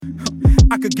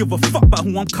could give a fuck about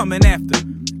who I'm coming after.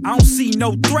 I don't see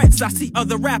no threats, I see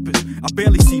other rappers. I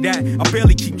barely see that, I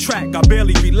barely keep track, I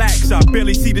barely relax, I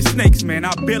barely see the snakes, man,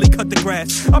 I barely cut the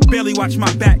grass, I barely watch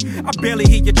my back, I barely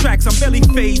hear your tracks, I'm barely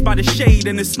fazed by the shade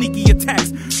and the sneaky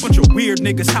attacks. Bunch of weird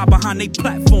niggas hide behind they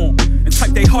platform and type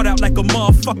they heart out like a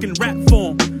motherfucking rap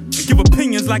form. And give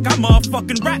opinions like I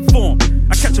motherfucking rap form.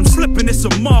 I catch them slipping, it's a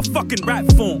motherfucking rap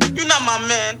form. You're not my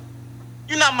man.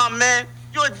 You're not my man.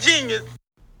 You're a genius.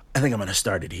 I think I'm gonna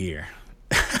start it here.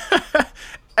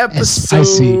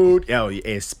 Episode. Oh,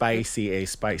 a spicy.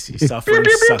 Suffering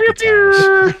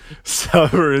succotash.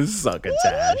 Suffering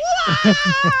succotash.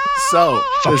 So,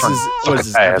 this is, what is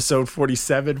this, episode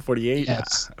 47, 48?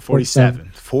 Yes.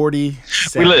 47.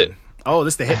 47. We lit. Oh,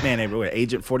 this is the Hitman everywhere.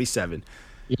 Agent 47.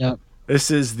 Yep. This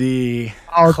is the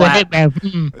the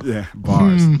Hitman. Yeah,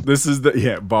 bars. This is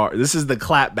the bar. This is the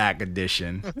clapback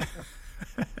edition.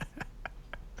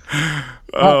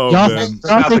 Oh, man.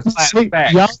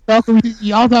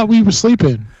 Y'all thought we were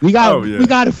sleeping. We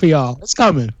got it for y'all. It's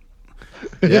coming.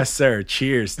 Yes, sir.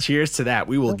 Cheers to that.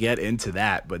 We will get into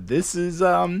that. But this is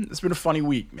it's been a funny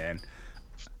week, man.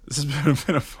 This has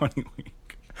been a funny week.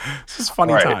 This is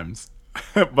funny times.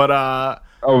 But I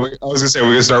was gonna say we're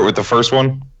gonna start with the first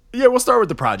one. Yeah, we'll start with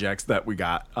the projects that we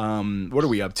got. What are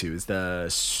we up to? Is the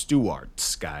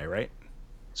Stewart's guy, right?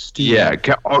 Yeah.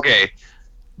 Okay.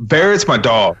 Barrett's my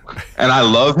dog, and I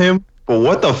love him. But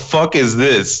what the fuck is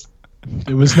this?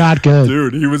 It was not good,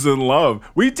 dude. He was in love.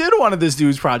 We did one of this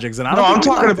dude's projects, and I'm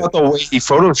talking about the way he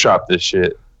photoshopped this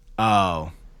shit.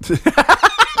 Oh.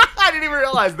 I didn't even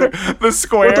realize the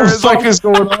square. What the fuck is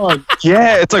going on?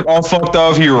 Yeah, it's like all fucked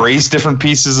up. He erased different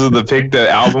pieces of the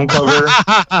album cover.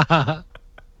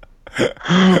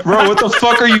 Bro, what the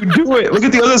fuck are you doing? Look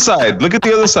at the other side. Look at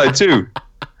the other side too.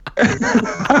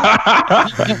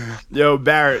 Yo,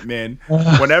 Barrett, man.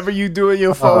 Whenever you doing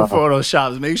your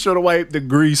photoshops, make sure to wipe the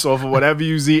grease off of whatever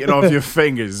you's eating off your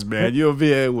fingers, man. You'll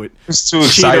be able with. He's too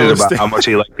excited about how much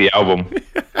he liked the album.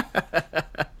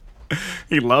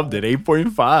 He loved it.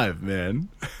 8.5, man.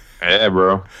 Yeah,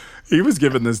 bro. He was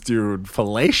giving this dude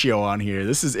fellatio on here.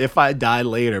 This is If I Die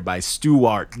Later by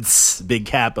Stewart's, big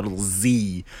capital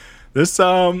Z. This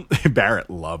Barrett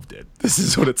loved it. This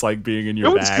is what it's like being in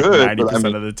your bag.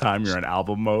 90% of the time you're in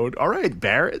album mode. All right,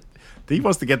 Barrett. He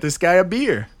wants to get this guy a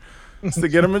beer. Wants to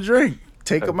get him a drink.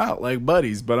 Take him out like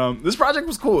buddies. But this project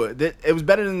was cool. It was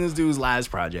better than this dude's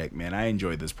last project, man. I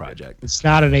enjoyed this project. It's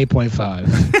not an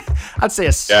 8.5. I'd say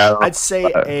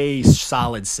a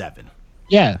solid 7.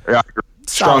 Yeah.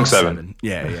 Strong 7.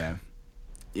 Yeah.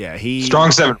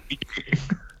 Strong 7.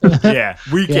 Yeah,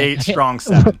 week 8, strong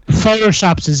 7.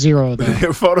 Photoshop's a 0 though.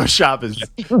 Photoshop is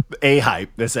A-hype.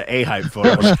 That's an A-hype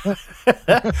Photoshop.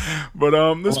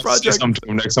 But this project.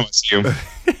 Next time I see him.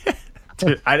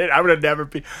 Dude, I would have never.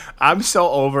 I'm so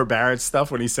over Barrett's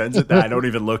stuff when he sends it that I don't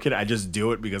even look at it. I just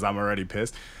do it because I'm already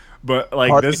pissed. But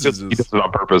like this is he does it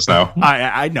on purpose now.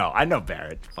 I know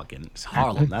Barrett. Fucking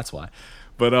Harlem. That's why.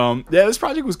 But yeah, this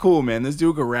project was cool, man. This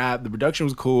dude could rap. The production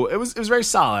was cool. It was very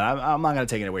solid. I'm not gonna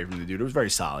take it away from the dude. It was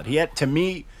very solid. He had, to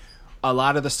me, a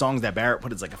lot of the songs that Barrett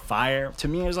put as like a fire. To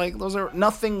me, it was like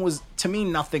nothing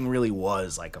really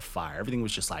was like a fire. Everything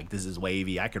was just like, this is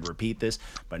wavy. I could repeat this,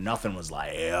 but nothing was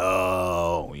like,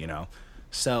 oh, you know.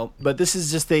 So, but this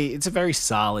is just it's a very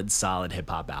solid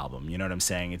hip hop album. You know what I'm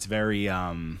saying? It's very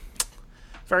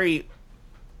very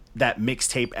that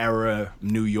mixtape era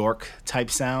New York type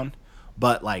sound.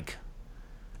 But like,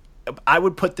 I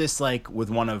would put this like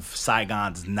with one of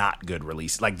Saigon's not good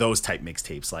releases, like those type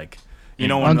mixtapes. Like, you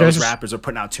know, when those rappers are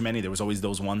putting out too many, there was always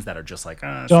those ones that are just like,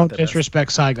 don't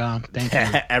disrespect Saigon. Thank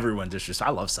you. Everyone disrespects.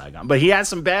 I love Saigon, but he has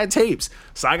some bad tapes.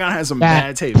 Saigon has some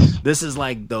bad tapes. This is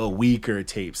like the weaker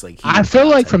tapes. Like, I feel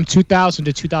like from 2000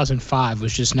 to 2005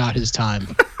 was just not his time.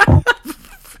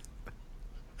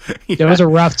 It was a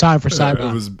rough time for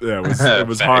Saigon. It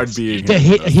was hard being.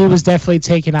 He was definitely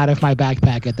taken out of my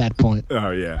backpack at that point.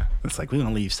 Oh yeah, it's like, we're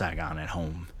gonna leave Saigon at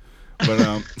home. But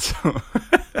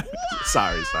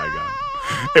sorry, Saigon.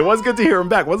 It was good to hear him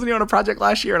back. Wasn't he on a project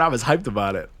last year? And I was hyped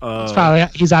about it.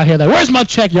 He's out here like, where's my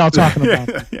check y'all talking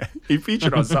about? Yeah. He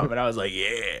featured on something, and I was like,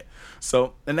 yeah.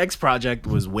 So the next project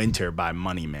was Winter by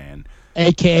Money Man,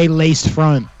 aka Laced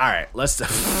Front. All right, let's.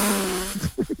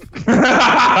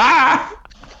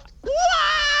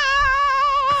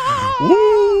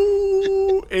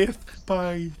 Woo! It's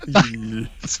spicy.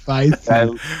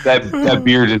 Spicy. That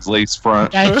beard is lace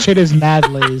front. That shit is mad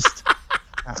laced.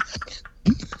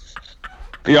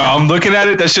 Yo, I'm looking at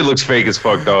it. That shit looks fake as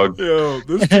fuck, dog. Yo,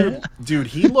 this dude,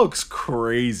 he looks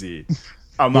crazy.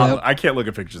 I'm not. Yep. I can't look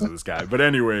at pictures of this guy. But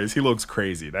anyways, he looks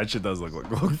crazy. That shit does look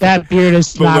like That beard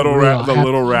is the not little real. the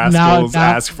little rascals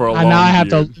ask for a long now I have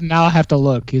beard. Now I have to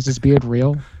look. Is this beard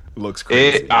real? Looks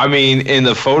crazy. I mean, in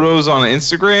the photos on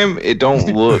Instagram, it don't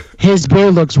look. His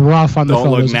beard looks rough on the Don't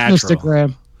look photos on natural.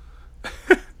 Instagram.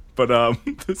 But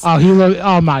this, Oh, he look.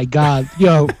 Oh my God,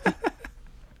 yo.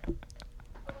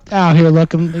 Out here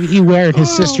looking, he wearing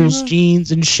his sister's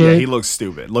jeans and yeah, shit. he looks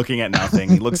stupid. Looking at nothing.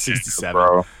 He looks 67.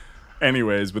 Bro.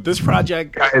 Anyways, but this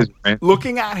project, Guys, man.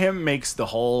 looking at him makes the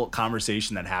whole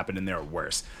conversation that happened in there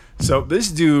worse. So this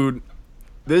dude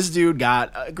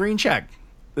got a green check.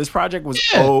 This project was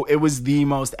it was the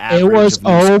most average. It was of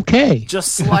new- okay.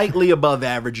 just slightly above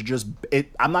average.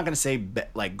 I'm not gonna say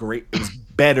like great. It was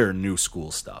better new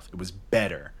school stuff. It was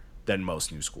better than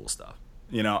most new school stuff.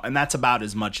 You know, and that's about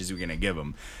as much as you're gonna give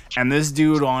him. And this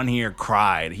dude on here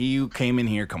cried. He came in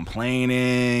here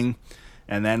complaining,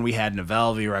 and then we had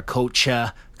Novel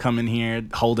Viracocha come in here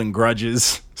holding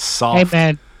grudges. Hey Soft.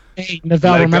 man, hey Novell,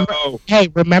 Let it remember? go. Hey,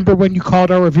 remember when you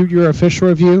called our review your official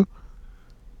review?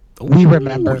 We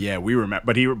remember. Yeah, we remember.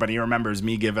 But he remembers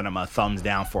me giving him a thumbs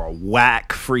down for a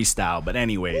whack freestyle. But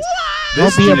anyways,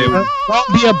 Don't be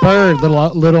a bird,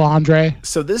 little Andre.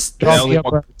 so this Don't be a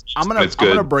bird. I'm gonna It's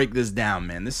good. break this down,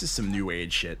 man. This is some new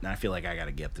age shit, and I feel like I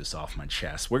gotta get this off my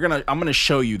chest. I'm gonna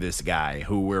show you this guy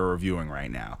who we're reviewing right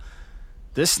now.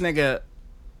 This nigga,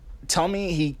 tell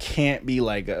me he can't be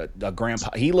like a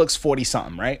grandpa. He looks 40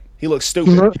 something, right? He looks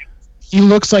stupid. He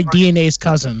looks like DNA's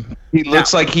cousin. He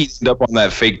looks like he ended up on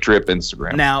that fake drip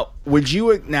Instagram. Now,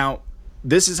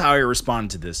 this is how I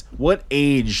respond to this. What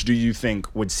age do you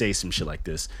think would say some shit like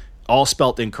this? All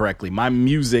spelt incorrectly. My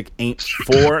music ain't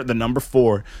for the number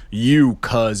 4. You,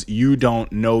 cuz you don't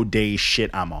know day shit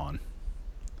I'm on.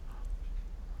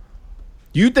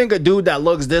 You think a dude that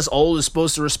looks this old is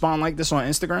supposed to respond like this on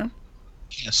Instagram?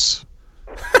 Yes.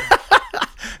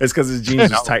 It's because his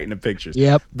jeans is tight in the pictures.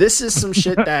 Yep. This is some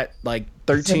shit that like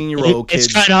 13-year-old kids.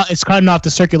 It's cutting off the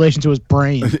circulation to his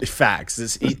brain. Facts.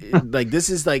 This is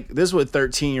what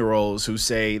 13-year-olds who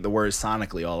say the word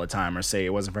sonically all the time or say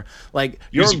it wasn't for like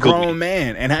you're a grown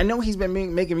man, and I know he's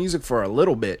been making music for a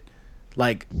little bit.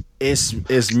 Like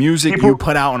it's music you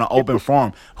put out on an open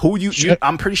forum.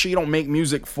 I'm pretty sure you don't make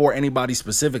music for anybody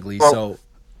specifically. So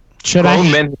Should Grown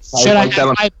I men should I like that have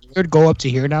on- my beard go up to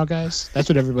here now, guys? That's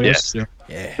what everybody else is doing.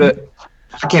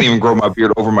 I can't even grow my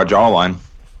beard over my jawline.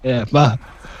 Yeah, but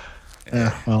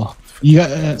well, you got.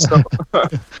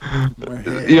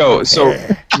 Yo, so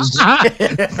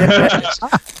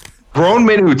grown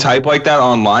men who type like that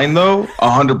online, though,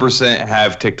 100%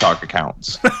 have TikTok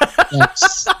accounts.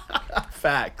 Yes.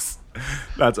 facts.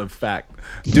 That's a fact.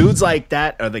 Dudes like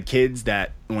that are the kids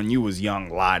that when you was young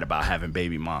lied about having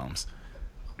baby moms.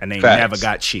 And they Facts. never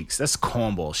got cheeks. That's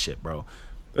cornball shit, bro.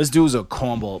 This dude's a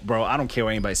cornball, bro. I don't care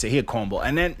what anybody say. He a cornball.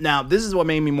 And then now this is what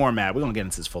made me more mad. We're gonna get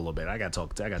into this for a little bit. I gotta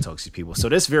talk to these people. So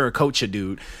this Viracocha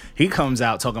dude, he comes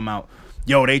out talking about,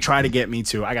 yo, they try to get me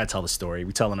too. I gotta tell the story.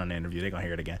 We tell it on the interview. They're gonna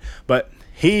hear it again. But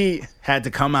he had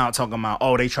to come out talking about,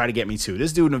 oh, they try to get me too.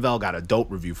 This dude Novell got a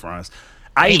dope review for us.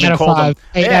 I 8 even out of called 5. him.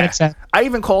 8 out of 10. I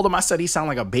even called him. I said he sounded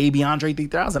like a baby Andre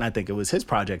 3000. I think it was his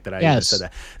project that I even Yes. said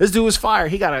that. This dude was fire.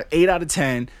 He got an 8 out of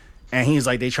 10. And he's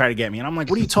like, they try to get me. And I'm like,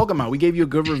 what are you talking about? We gave you a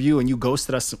good review and you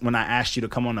ghosted us when I asked you to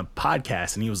come on a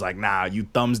podcast. And he was like, nah, you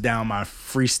thumbs down my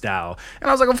freestyle. And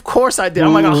I was like, of course I did.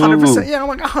 I'm like 100%. Yeah, I'm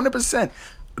like 100%.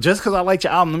 Just because I liked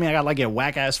your album, I mean, I got like a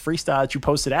whack ass freestyle that you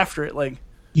posted after it. Like,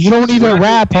 You don't even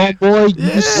rap, homeboy. You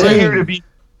just We're here to sing. be.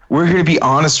 We're here to be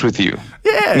honest with you,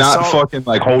 yeah. not so, fucking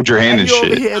like hold your hand and you over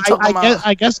shit. here talking about,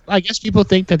 I guess people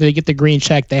think that they get the green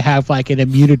check, they have like an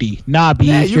immunity. Nah, B.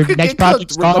 Yeah, if you your could next get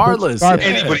project's cooked regardless. garbage.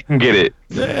 Yeah. Anybody can get it.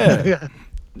 yeah.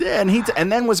 Yeah,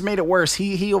 and then what's made it worse,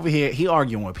 he over here, he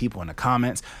arguing with people in the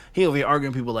comments. He over here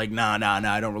arguing with people like, nah,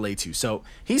 I don't relate to you. So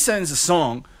he sends a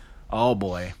song. Oh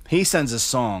boy. He sends a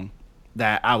song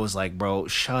that I was like, bro,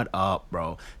 shut up,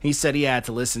 bro. He said he had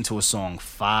to listen to a song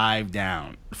 5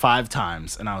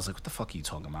 times. And I was like, what the fuck are you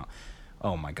talking about?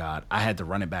 Oh my God. I had to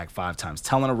run it back 5 times.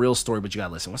 Telling a real story, but you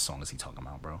gotta listen. What song is he talking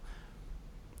about, bro?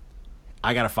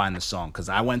 I gotta find the song because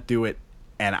I went through it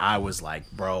and I was like,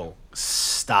 bro,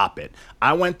 stop it.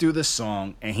 I went through the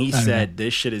song and he said,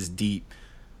 this shit is deep.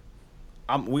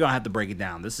 We're going to have to break it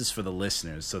down. This is for the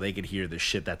listeners so they could hear the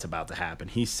shit that's about to happen.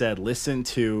 He said, listen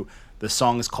to, the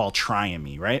song is called Trying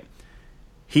Me, right?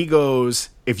 He goes,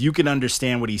 if you can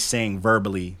understand what he's saying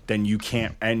verbally, then you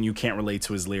can't relate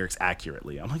to his lyrics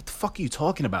accurately. I'm like, the fuck are you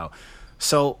talking about?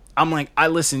 So I'm like, I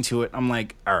listened to it. I'm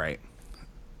like, all right.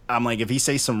 I'm like, if he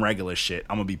says some regular shit,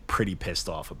 I'm going to be pretty pissed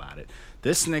off about it.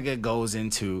 This nigga goes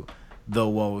into the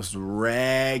most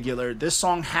regular. This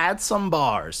song had some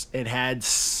bars. It had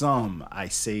some. I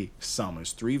say some.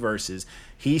 There's 3 verses.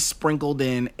 He sprinkled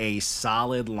in a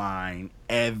solid line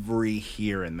every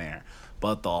here and there.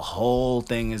 But the whole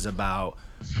thing is about,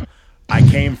 I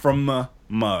came from the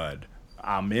mud.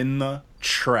 I'm in the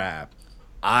trap.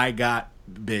 I got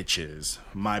bitches.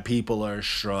 My people are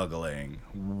struggling.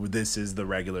 This is the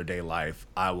regular day life.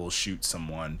 I will shoot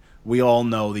someone. We all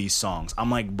know these songs. I'm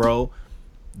like, bro,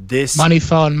 this Money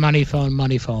phone, money phone,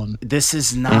 money phone. this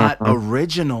is not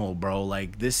original, bro.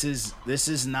 Like this is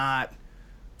not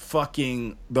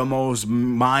fucking the most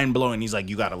mind blowing. He's like,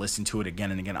 you got to listen to it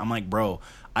again and again. I'm like, bro,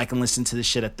 I can listen to this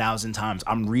shit 1,000 times.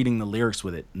 I'm reading the lyrics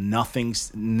with it. Nothing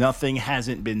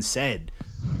hasn't been said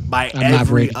by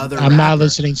every other I'm not rapper.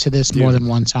 listening to this more than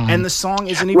one time. And the song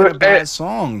isn't even a bad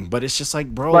song, but it's just like,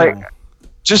 bro. Like,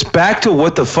 just back to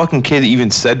what the fucking kid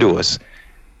even said to us.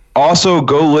 Also,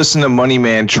 go listen to Money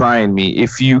Man Trying Me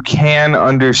if you can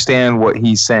understand what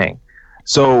he's saying.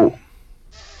 So,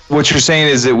 what you're saying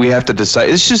is that we have to decide.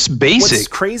 It's just What's basic.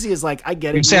 crazy is like, I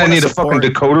get it. You're saying I need a fucking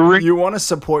decoder ring? You want to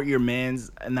support your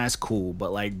mans, and that's cool.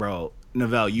 But like, bro,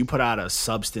 Novell, you put out a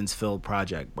substance-filled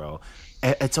project, bro.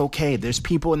 It's okay. There's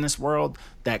people in this world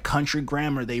that country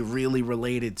grammar, they really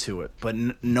related to it. But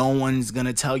no one's going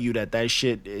to tell you that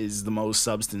shit is the most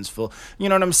substance-filled. You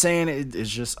know what I'm saying? It's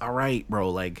just, all right, bro.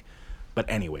 Like, but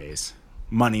anyways,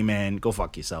 Money Man, go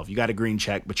fuck yourself. You got a green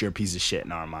check, but you're a piece of shit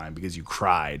in our mind because you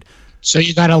cried. So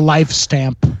you got a life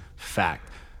stamp. Fact.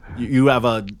 You have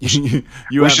a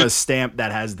a stamp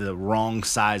that has the wrong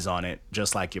size on it,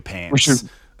 just like your pants.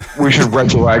 We should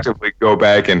retroactively go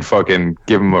back and fucking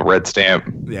give him a red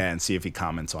stamp. Yeah, and see if he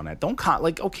comments on that. Don't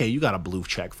okay, you got a blue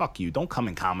check. Fuck you. Don't come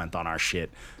and comment on our shit,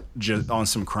 just on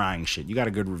some crying shit. You got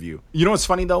a good review. You know what's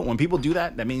funny though? When people do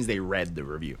that, that means they read the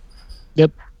review.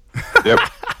 Yep. Yep.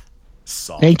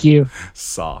 Soft. Thank you.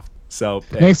 Soft. So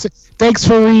hey, Thanks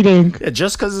for reading. yeah,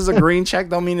 just because it's a green check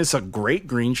don't mean it's a great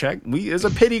green check. It's a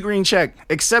pity green check.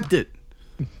 Accept it.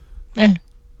 Eh.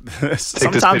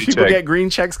 Sometimes pity people check. get green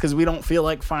checks because we don't feel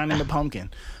like finding the pumpkin.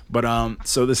 But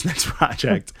so this next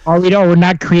project. Or we're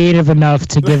not creative enough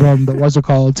to give them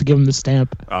to give them the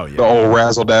stamp. Oh The yeah. old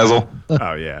razzle dazzle.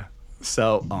 Oh yeah.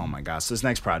 So oh my gosh. So this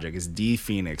next project is D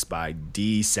Phoenix by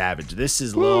D Savage. This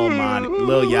is Lil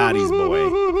Yachty's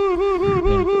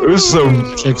boy. It was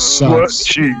some Shit sucks.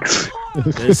 cheeks.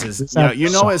 This is you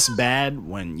know it's bad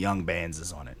when Young Bands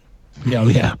is on it.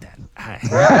 Yeah.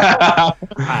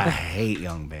 I hate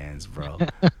Young Bands, bro.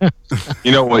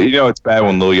 You know what? You know it's bad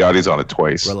when Lil Yachty's on it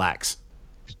twice. Relax.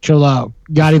 Chill out.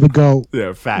 Gotta the goat.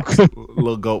 Yeah, facts.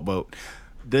 Little goat boat.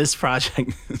 This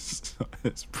project is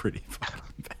pretty fucking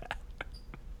bad.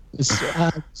 It's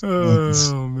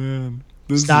Man,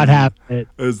 not happening.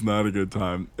 It's not a good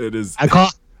time. It is. I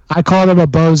called him a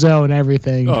bozo and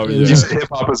everything. Oh, It was yeah. Just hip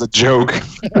hop as a joke.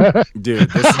 Dude.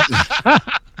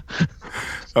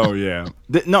 Oh yeah.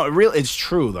 No, it really, it's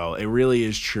true though. It really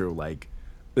is true. Like,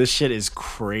 this shit is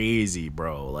crazy,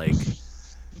 bro. Like,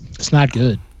 It's not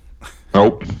good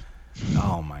Nope.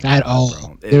 oh my at god, all.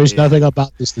 bro. There's nothing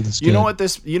about this that's good.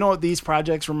 You know what these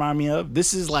projects remind me of?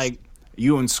 This is like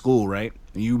you in school, right?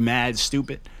 You mad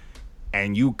stupid,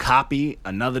 and you copy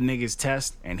another nigga's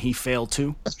test, and he failed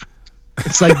too.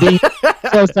 It's like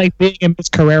being in Miss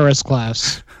Carrera's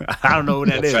class. I don't know what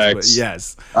that is, but Facts.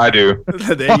 yes, I do.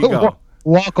 there you go.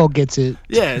 Walko gets it.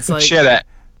 Yeah, it's like She had a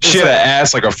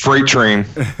ass like a freight train.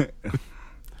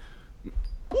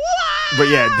 but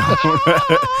yeah, don't,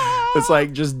 it's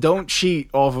like just don't cheat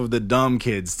off of the dumb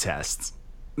kids' tests.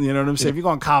 You know what I'm saying? If you're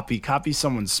gonna copy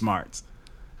someone's smarts,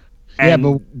 and Yeah,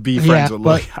 but- be friends yeah, with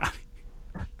but- Lil Yachty.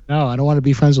 No, I don't want to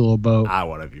be friends with Lil Bo. I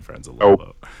want to be friends with Lil Nope.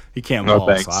 Bo. He can't No ball,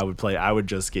 thanks. so I would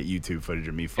just get YouTube footage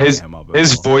of me fucking His him up.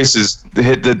 voice is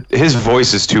his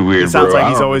voice is too weird. It sounds bro. I like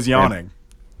he's don't always understand. yawning.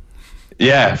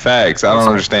 Yeah, facts. I don't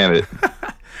understand it.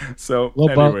 So,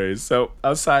 Lil Bo. anyways, so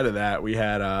outside of that, we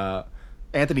had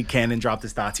Anthony Cannon dropped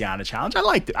his Tatiana challenge. I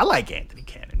liked it. I like Anthony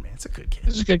Cannon, man. It's a good kid.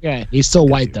 He's a good guy. He's still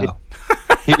white though.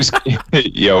 He was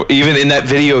even in that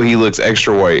video he looks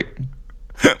extra white.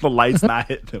 The light's not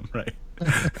hitting him right.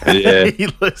 Yeah. He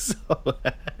looks so.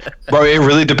 Bro, it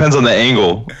really depends on the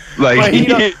angle. Like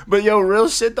But, but yo, real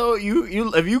shit though.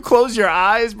 You if you close your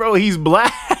eyes, bro, he's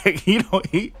black. He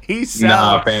sounds.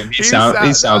 Nah, fam. He sounds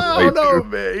I don't white, know,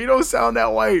 dude. man. He don't sound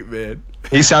that white, man.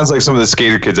 he sounds like some of the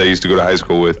skater kids I used to go to high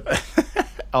school with.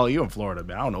 Oh, you in Florida,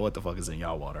 man. I don't know what the fuck is in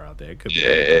y'all water out there. It could be.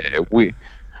 Yeah, we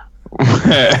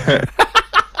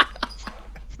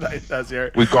That's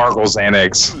your we gargle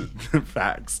Xanax.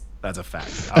 facts. That's a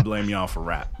fact. I blame y'all for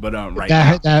rap. But right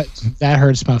now. That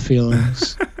hurts my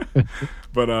feelings.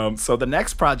 But so the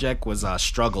next project was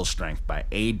Struggle Strength by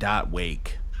A.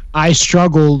 Wake. I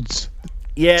struggled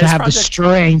Yeah, to have the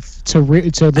strength to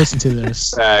listen to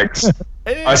this. Facts.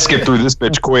 I skipped through this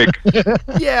bitch quick.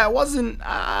 Yeah, it wasn't.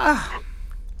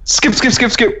 Skip.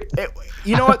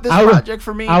 You know what? This project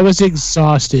for me, I was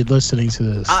exhausted listening to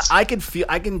this. I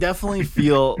can definitely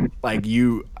feel like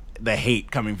the hate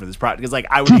coming for this project, because like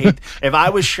I would hate if I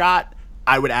was shot,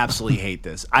 I would absolutely hate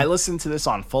this. I listened to this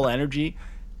on full energy,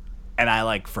 and I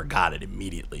like forgot it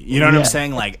immediately. You know what I'm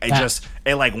saying? Like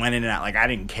it like went in and out. Like I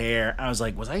didn't care. I was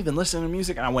like, was I even listening to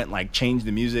music? And I went and, like, changed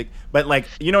the music. But like,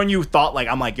 you know, when you thought like,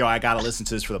 I'm like, yo, I gotta listen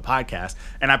to this for the podcast,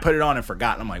 and I put it on and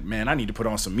forgot. And I'm like, man, I need to put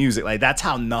on some music. Like that's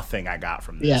how nothing I got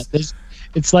from this. Yeah,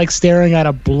 it's like staring at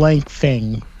a blank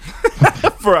thing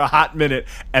for a hot minute,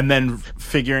 and then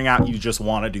figuring out you just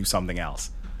want to do something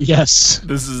else. Yes.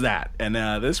 This is that. And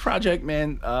this project,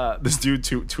 man, this dude,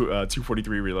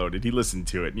 243 Reloaded, he listened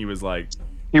to it, and he was like...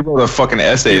 He wrote a fucking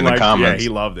essay in the comments. Yeah, he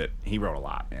loved it. He wrote a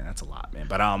lot, man. That's a lot, man.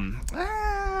 But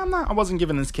I wasn't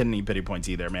giving this kid any pity points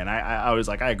either, man. I was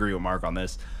like, I agree with Mark on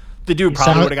this. The dude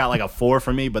probably would have got like a 4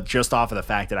 from me, but just off of the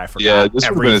fact that I forgot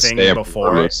everything before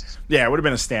regardless. Yeah, it would have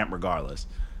been a stamp regardless.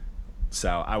 So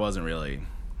I wasn't really...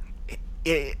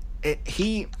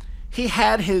 He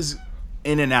had his...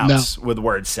 in and outs with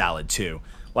word salad too.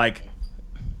 Like,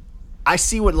 I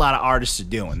see what a lot of artists are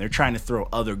doing. They're trying to throw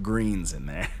other greens in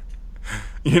there.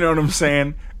 You know what I'm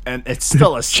saying? And it's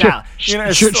still a salad. You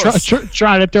know,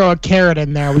 trying to throw a carrot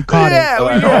in there. We caught it.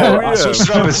 Yeah. So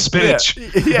stuff is spinach.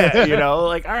 Yeah, you know,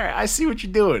 like, all right, I see what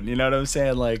you're doing. You know what I'm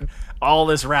saying? Like, all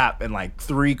this rap and like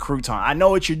 3 croutons. I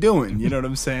know what you're doing. You know what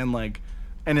I'm saying? Like,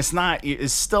 and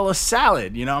it's still a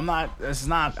salad. You know, I'm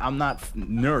not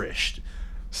nourished.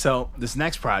 So this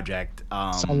next project,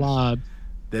 Salad.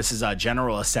 This is a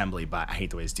General Assembly by, I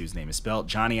hate the way this dude's name is spelled,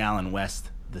 Johnny Allen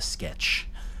West, The Sketch.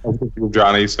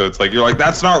 Johnny, so it's like, you're like,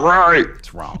 that's not right.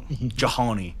 It's wrong.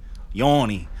 Jahoni.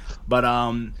 Yoni. But,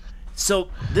 so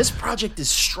this project is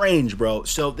strange, bro.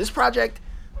 So this project,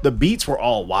 the beats were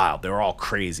all wild. They were all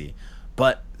crazy.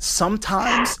 But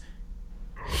sometimes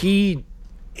he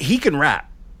can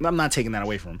rap. I'm not taking that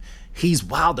away from him. He's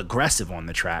wild aggressive on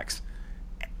the tracks.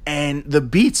 And the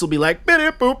beats will be like, and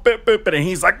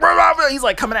he's like coming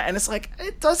out, and it's like,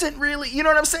 it doesn't really, you know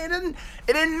what I'm saying?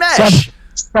 It didn't mesh.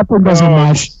 Something doesn't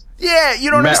mesh. Yeah, you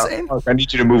know what I'm saying? Mark, I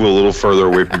need you to move a little further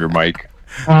away from your mic.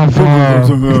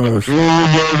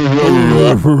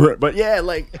 But yeah,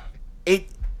 like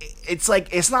it's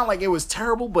like, it's not like it was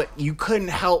terrible, but you couldn't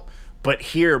help but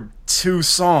hear 2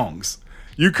 songs.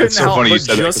 You couldn't it's so help funny but you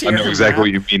said just that, hear I know him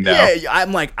exactly rap. what you mean now. Yeah,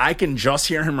 I'm like, I can just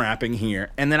hear him rapping here,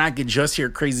 and then I could just hear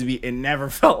Crazy Beat. It never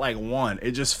felt like one.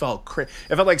 It just felt it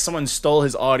felt like someone stole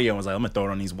his audio and was like, I'm gonna throw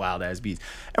it on these wild ass beats.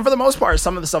 And for the most part,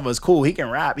 some of the stuff was cool. He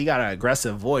can rap. He got an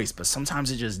aggressive voice, but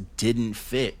sometimes it just didn't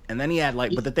fit. And then he had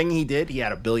like, but the thing he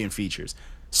had 1 billion features.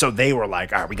 So they were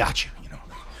like, all right, we got you. You know,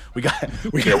 we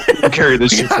we'll carry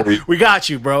this shit for you. We got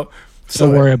you, bro. So,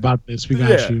 don't worry about this. We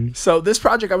got you. So this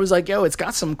project, I was like, yo, it's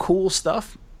got some cool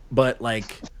stuff, but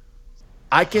like,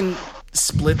 I can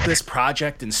split this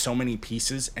project in so many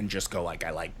pieces and just go like,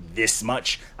 I like this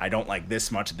much, I don't like this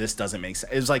much, this doesn't make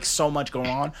sense. It was like so much going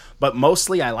on, but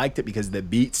mostly I liked it because the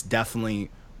beats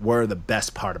definitely were the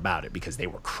best part about it, because they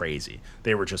were crazy.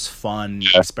 They were just fun,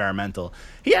 experimental.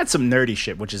 He had some nerdy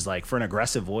shit, which is like, for an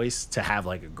aggressive voice to have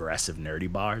like aggressive nerdy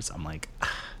bars, I'm like, it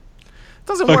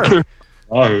doesn't work.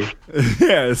 Yeah,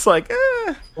 it's like,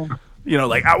 you know,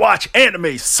 like, I watch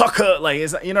anime, sucker. Like,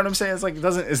 it's, you know what I'm saying? It's like,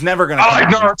 it's never gonna.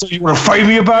 So you want to fight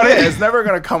me about it? It's never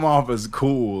gonna come off as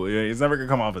cool. It's never gonna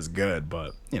come off as good.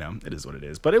 But you know, it is what it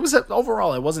is. But it was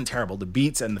overall, it wasn't terrible. The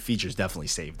beats and the features definitely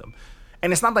saved them.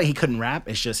 And it's not that he couldn't rap.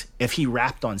 It's just, if he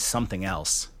rapped on something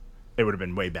else, it would have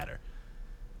been way better.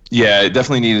 Yeah, it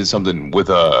definitely needed something with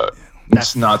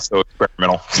it's not so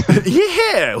experimental.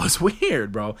 Yeah, it was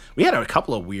weird, bro. We had a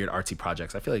couple of weird artsy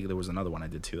projects. I feel like there was another one I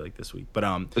did too, like this week. But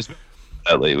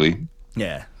that lately.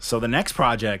 Yeah. So the next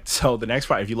project.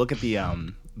 If you look at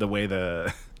the way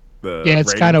the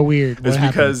it's kind of weird. It's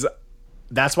because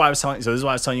that's why I was telling. So this is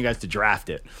why I was telling you guys to draft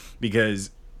it, because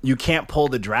you can't pull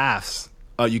the drafts.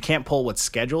 You can't pull what's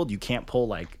scheduled. You can't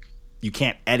pull you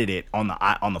can't edit it on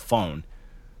the phone.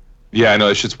 Yeah, I know.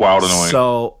 That shit's wild annoying.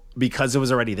 So because it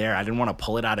was already there, I didn't want to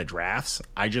pull it out of drafts.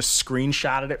 I just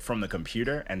screenshotted it from the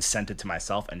computer and sent it to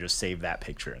myself and just saved that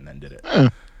picture and then did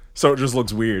it. So it just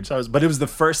looks weird. But it was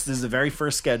this is the very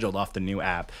first scheduled off the new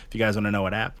app. If you guys want to know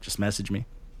what app, just message me.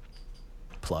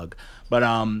 Plug. But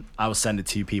I will send it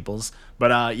to you peoples.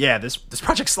 But yeah, this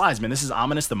project slides, man. This is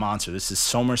Ominous the Monster. This is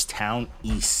Somerstown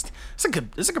East. It's a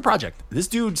good project. This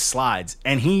dude slides,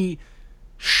 and he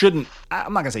shouldn't.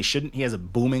 I'm not gonna say shouldn't. He has a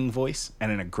booming voice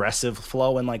and an aggressive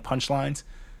flow and like punchlines,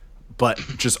 but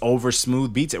just over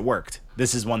smooth beats. It worked.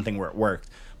 This is one thing where it worked.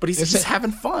 But he's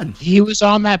having fun. He was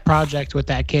on that project with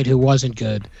that kid who wasn't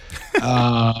good. We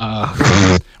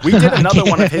did another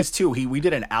one of his too. We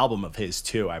did an album of his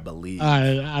too, I believe.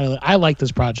 I like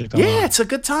this project a lot. Yeah, it's a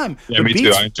good time. Yeah, me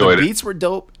too. I enjoyed it. The beats were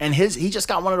dope, and he just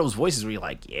got one of those voices where you're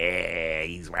like, yeah,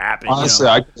 he's rapping. Honestly,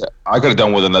 I could have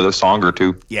done with another song or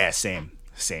two. Yeah, same.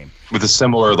 With a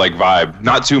similar like vibe.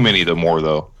 Not too many, more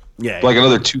though. Yeah, like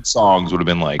another 2 songs would have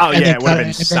been like. Oh yeah, it would have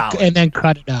been solid. And then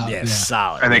cut it out. Yeah,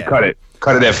 solid. And then cut it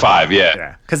at 5.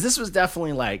 Yeah, because this was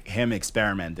definitely like him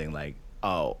experimenting. Like,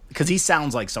 because he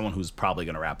sounds like someone who's probably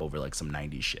gonna rap over like some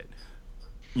 '90s shit.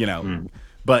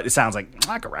 But it sounds like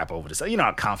I could rap over this. You know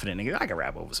how confident nigga, I could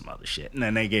rap over some other shit. And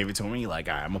then they gave it to him. And he's like,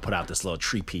 all right, I'm gonna put out this little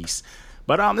tree piece.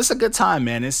 But this is a good time,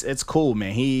 man. It's cool,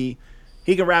 man. He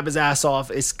can rap his ass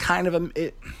off. It's kind of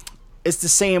it's the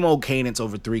same old cadence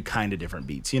over 3 kind of different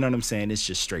beats. You know what I'm saying? It's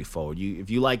just straightforward.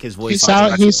 If you like his voice,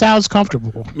 he sounds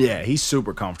comfortable. Yeah, he's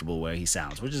super comfortable where he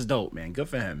sounds, which is dope, man. Good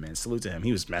for him, man. Salute to him.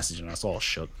 He was messaging us all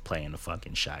shook, playing the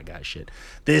fucking Shy Guy shit.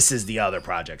 This is the other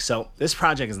project. So this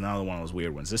project is another one of those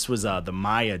weird ones. This was the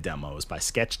Maya demos by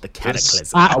Sketch the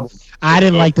Cataclysm. I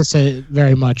didn't like this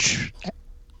very much.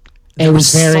 It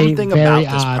was very, something very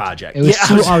about this odd. project. It was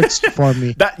too artsy for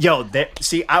me.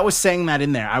 See, I was saying that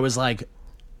in there. I was like,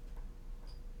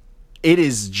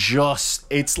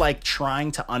 it's like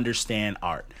trying to understand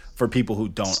art for people who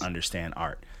don't understand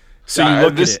art. So you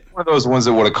look this at it. Is one of those ones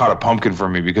that would have caught a pumpkin for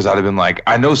me because I'd have been like,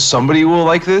 I know somebody will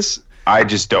like this. I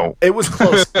just don't. It was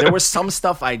close. There was some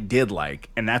stuff I did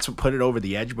like, and that's what put it over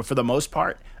the edge. But for the most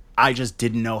part, I just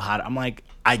didn't know how to. I'm like,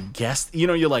 I guess,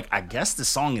 you're like, I guess the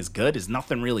song is good. There's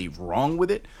nothing really wrong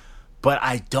with it. But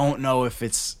I don't know if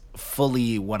it's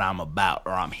fully what I'm about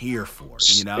or I'm here for,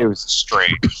 It was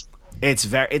strange. It's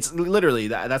literally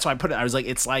that's why I put it. I was like,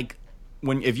 it's like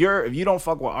if you don't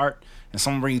fuck with art and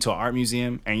someone bring you to an art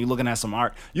museum and you're looking at some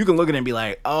art, you can look at it and be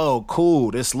like, oh, cool,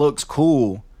 this looks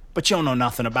cool, but you don't know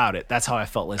nothing about it. That's how I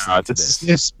felt listening to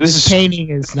this. This painting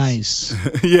is nice.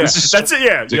 Yeah, that's it.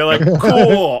 Yeah, you're like,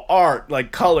 cool art,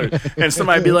 like color, and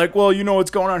somebody be like, well, you know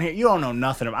what's going on here. You don't know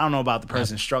nothing. I don't know about the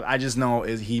person's struggle. I just know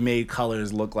is he made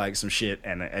colors look like some shit,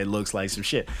 and it looks like some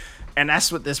shit. And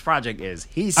that's what this project is.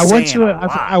 I went to an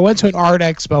art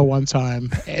expo one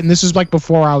time, and this is like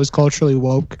before I was culturally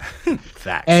woke.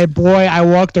 Facts. And boy, I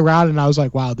walked around and I was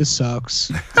like, "Wow, this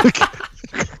sucks."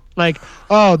 Like,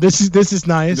 oh, this is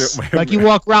nice. Like you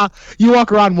walk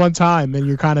around one time, and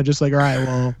you're kind of just like, all right,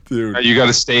 well, dude, you got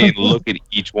to stay and look at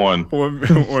each one.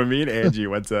 When me and Angie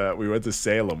went to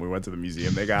Salem, we went to the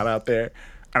museum they got out there.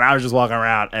 And I was just walking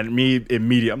around, and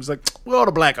I'm just like, where all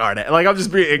the black art at? Like, I'm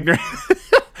just being ignorant.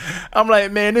 I'm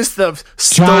like, man, this stuff's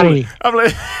stolen. I'm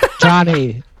like,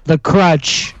 Johnny, the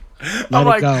crutch. I'm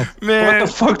like, go. Man, what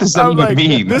the fuck does that even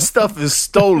mean? This stuff is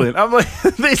stolen. I'm like,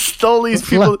 they stole these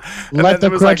people. Let the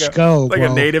crutch go, like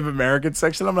bro. A Native American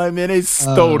section. I'm like, man, they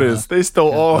stole this. They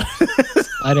stole all.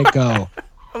 Let it go.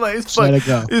 I'm like, let it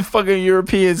go. These fucking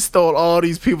Europeans stole all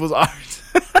these people's art.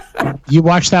 You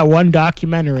watch that one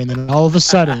documentary, and then all of a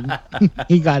sudden,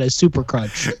 he got a super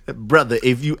crutch. Brother,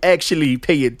 if you actually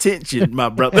pay attention, my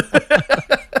brother,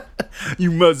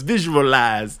 you must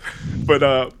visualize.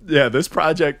 But yeah, this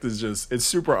project is it's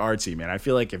super artsy, man. I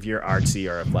feel like if you're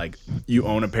artsy or if like you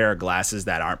own a pair of glasses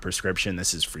that aren't prescription,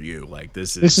 this is for you. Like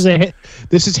this is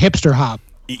hipster hop.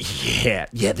 Yeah.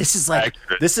 This is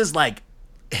like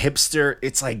hipster.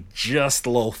 It's like just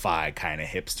lo-fi kind of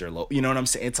hipster. You know what I'm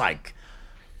saying? It's like.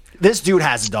 This dude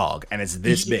has a dog, and it's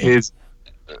this big.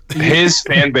 His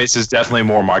fan base is definitely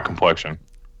more my complexion.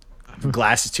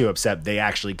 Glasses too, except they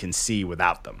actually can see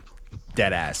without them.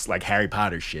 Dead ass, like Harry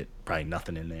Potter shit. Probably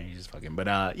nothing in there. He's just fucking. But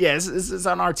yeah, it's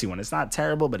an artsy one. It's not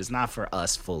terrible, but it's not for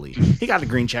us fully. He got the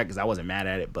green check because I wasn't mad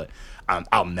at it, but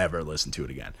I'll never listen to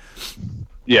it again.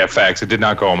 Yeah, facts. It did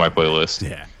not go on my playlist.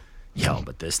 Yeah,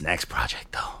 but this next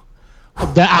project though,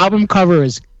 the album cover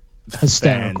is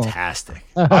hysterical. Fantastic.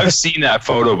 I've seen that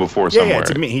photo before somewhere. Yeah,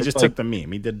 it's a meme. He just took the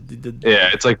meme. He did.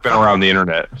 Yeah, it's like been around the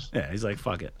internet. Yeah, he's like,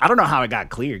 fuck it. I don't know how it got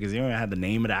clear because he only had the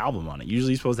name of the album on it.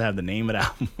 Usually, you're supposed to have the name of the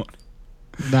album on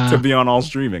it to be on all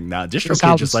streaming. Nah,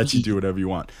 DistroKid just lets you do whatever you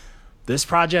want. This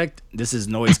project, this is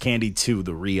Noise Candy 2,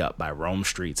 the re-up by Rome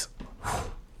Streets.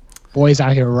 Boys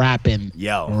out here rapping.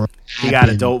 Yo, he got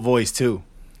a dope voice too.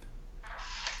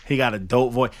 He got a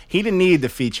dope voice. He didn't need the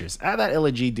features. That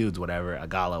Illa G dudes, whatever,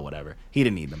 Agala, whatever. He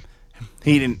didn't need them.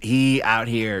 He out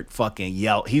here fucking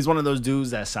yell. He's one of those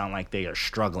dudes that sound like they are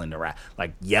struggling to rap,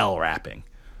 like yell rapping.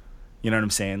 You know what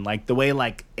I'm saying? Like the way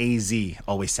like AZ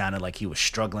always sounded like he was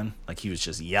struggling, like he was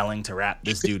just yelling to rap.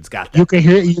 This dude's got that. You can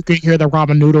hear the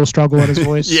ramen noodle struggle in his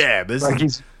voice. Yeah, this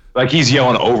like he's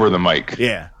yelling over the mic.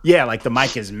 Yeah, like the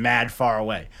mic is mad far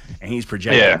away, and he's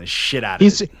projecting the shit out of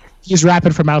it. He's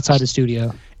rapping from outside the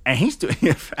studio, and he's doing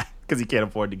it because he can't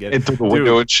afford to get it through the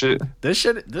window and shit. This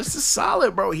is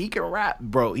solid, bro. He can rap,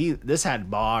 bro. This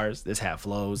had bars, this had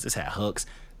flows, this had hooks.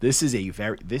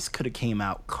 This could have came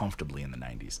out comfortably in the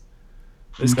 90s.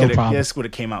 This would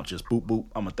have came out just boop boop.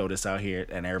 I'm gonna throw this out here,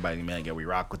 and everybody gonna be like, "Yeah, we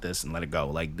rock with this and let it go."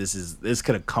 Like this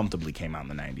could have comfortably came out in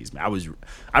the 90s. Man, I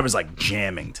was like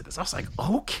jamming to this. I was like,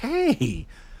 okay.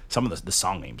 Some of the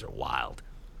song names are wild.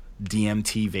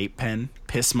 DMT Vape Pen,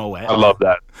 Piss Moet. I love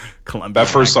that. Columbia that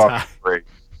first song is great.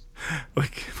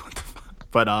 Like what the fuck?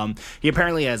 But he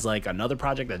apparently has like another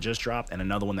project that just dropped and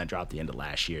another one that dropped the end of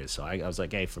last year. So I was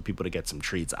like, hey, for people to get some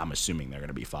treats, I'm assuming they're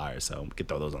gonna be fire. So we could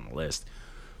throw those on the list.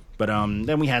 But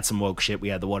then we had some woke shit. We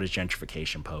had the Waters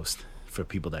gentrification post for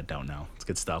people that don't know. It's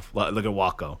good stuff. Look at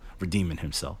Wacko redeeming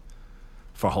himself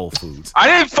for Whole Foods. I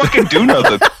didn't fucking do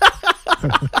nothing.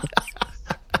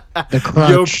 The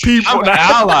crunch. Yo, people, I'm an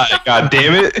ally. God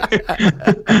damn it.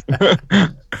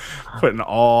 Putting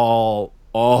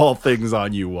all things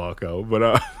on you, Wacko.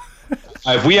 But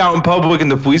if we out in public and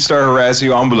the police start harassing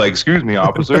you, I'm be like, "Excuse me,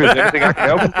 officer. Is there anything I can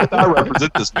help you with? I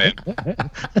represent this man."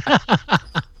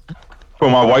 Put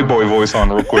my white boy voice on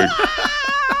real quick.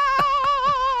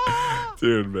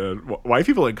 Dude, man. White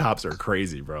people and cops are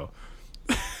crazy, bro.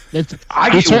 We turn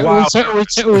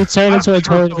into a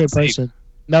totally different person.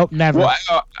 Nope, never.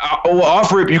 Well,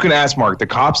 off rip, you can ask Mark. The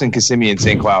cops in Kissimmee and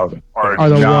St. Cloud are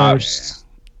the not, worst.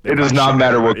 It does not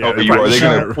matter what color you are. They're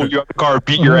going to pull you out the car,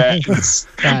 beat your ass.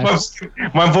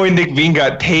 My boy Nick Bean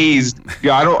got tased.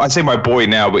 Yeah, I say my boy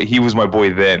now, but he was my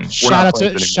boy then. Shout out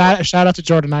to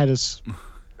Jordanitis.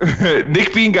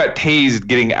 Nick Bean got tased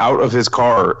getting out of his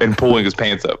car and pulling his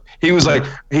pants up. He was like,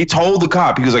 he told the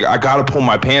cop, he was like, I got to pull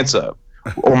my pants up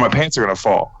or my pants are going to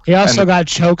fall. He also got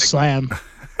choke slammed.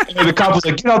 And the cop was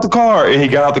like, get out the car. And he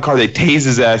got out the car. They tased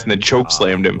his ass and then choke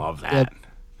slammed him. Love that.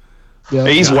 Yep.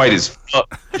 He's white as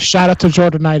fuck. Shout out to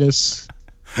Jordanitis.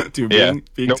 Dude, being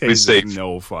tased is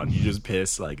no fun. You just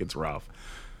piss like it's rough.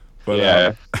 But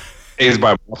yeah. Tased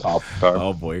by my cop.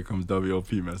 Oh boy, here comes WOP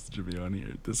messaging me on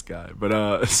here. This guy. But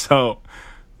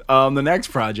the next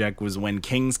project was When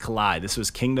Kings Collide. This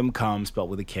was Kingdom Come, spelled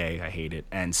with a K. I hate it.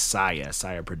 And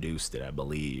Saya produced it, I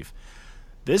believe.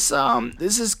 This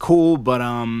is cool, but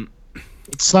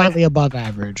it's slightly above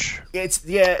average. It's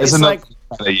like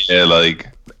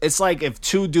it's like if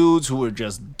two dudes who are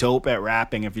just dope at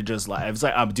rapping, if it's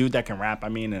like a dude that can rap, I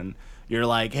mean, and you're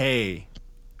like, hey,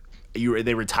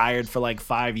 they retired for like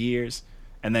 5 years,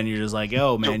 and then you're just like,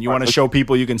 yo, man, you want to show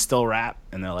people you can still rap,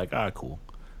 and they're like, oh, cool,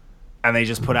 and they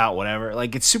just put out whatever.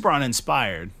 Like, it's super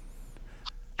uninspired.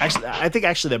 Actually, I think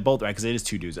they're both right, because it is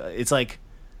two dudes. It's like,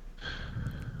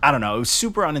 I don't know. It was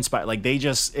super uninspired. Like they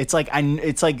just, it's like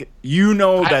you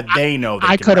know that they know. They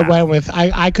I can could have rap.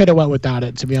 I could have went without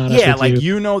it, to be honest. Yeah, with like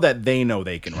you know that they know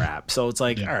they can rap. So it's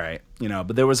like, all right,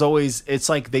 But there was always, it's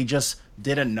like they just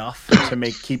did enough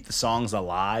to keep the songs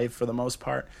alive for the most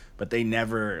part. But they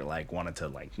never like wanted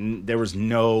to there was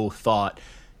no thought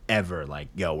ever like,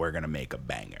 yo, we're gonna make a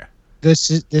banger.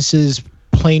 This is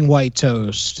plain white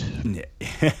toast.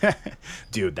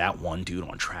 Dude, that one dude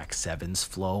on track 7's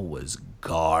flow was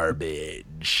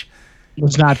garbage. It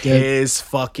was not good. His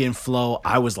fucking flow,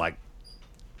 I was like,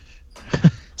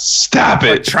 stop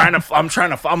it.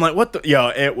 I'm like, what the, yo,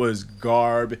 it was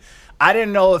garbage. I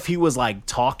didn't know if he was like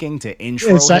talking to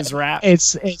intro his rap.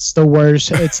 It's the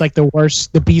worst. It's like the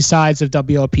worst. The B-sides of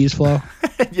WLP's flow.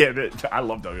 Yeah, I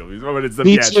love WLP's, but it's the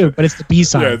Me too, but it's the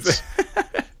B-sides.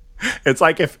 Yeah, it's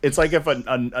like if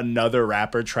another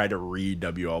rapper tried to read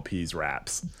WLP's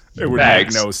raps, it would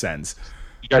make no sense.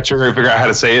 You got to figure out how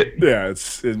to say it. Yeah,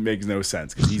 it makes no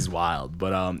sense because he's wild.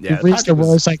 But yeah,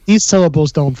 it's like these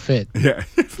syllables don't fit. Yeah,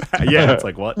 yeah. It's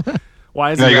like what?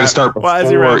 Why is he? You got to start before.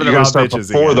 You got to start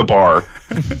before the bar.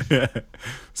 Yeah.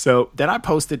 So then I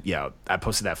posted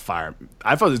that fire.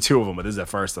 I posted 2 of them, but this is the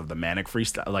first of the Manic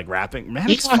freestyle, like rapping.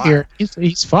 Manic's fire.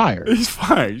 He's fire. He's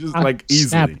fire. Just like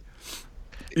easily.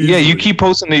 Yeah, you keep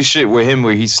posting this shit with him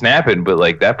where he's snapping, but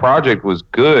like that project was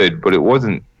good, but it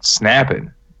wasn't snapping.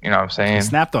 You know what I'm saying? He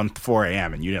snapped on 4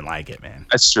 a.m. and you didn't like it, man.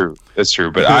 That's true.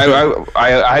 But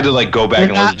I had to like go back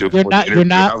and listen to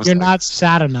it. You're not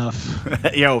sad enough.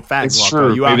 Yo, facts. It's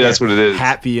true. You Maybe that's what it is.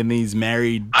 Happy in these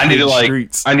married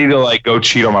streets. I need to like go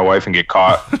cheat on my wife and get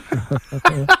caught.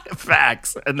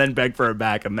 Facts, and then beg for her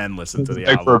back, and then listen to the beg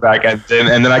album. for her back, and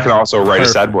then I can also write a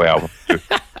sad boy album.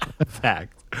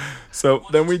 Fact. So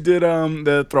then we did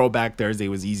the Throwback Thursday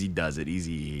was Easy Does It,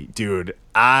 Easy. Dude,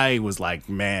 I was like,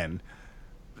 man,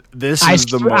 this is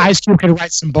the most. Ice Cube could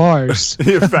write some bars.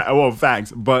 Well,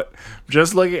 facts. But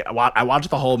just looking, I watched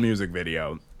the whole music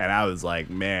video, and I was like,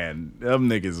 man, them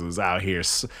niggas was out here.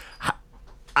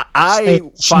 I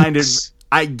find it.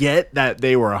 I get that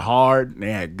they were hard, and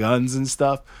they had guns and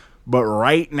stuff, but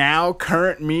right now,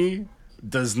 current me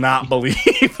does not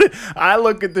believe. I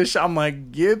look at this shit, I'm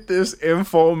like, get this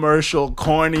infomercial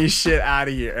corny shit out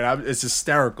of here, and it's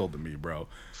hysterical to me, bro.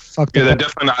 Fuck Yeah, they're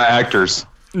definitely not actors.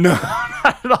 No,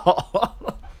 not at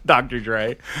all. Dr.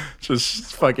 Dre,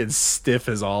 just fucking stiff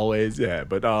as always. Yeah,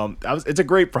 but it's a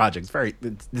great project. It's very.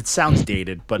 It sounds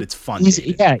dated, but it's fun.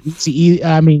 Easy.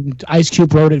 I mean, Ice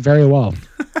Cube wrote it very well.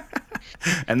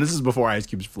 And this is before Ice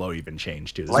Cube's flow even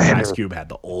changed too. This is when Ice Cube had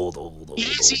the old.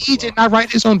 He did not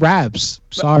write his own raps.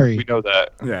 Sorry. We know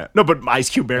that. Yeah, no, but Ice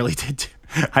Cube barely did. Too.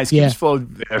 Ice Cube's flow.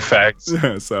 Yeah, facts.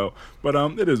 So, but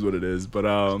it is what it is. But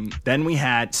then we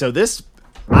had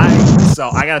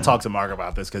I gotta talk to Mark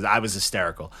about this because I was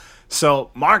hysterical.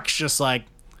 So Mark's just like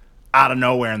out of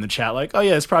nowhere in the chat, like, oh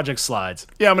yeah, this project slides.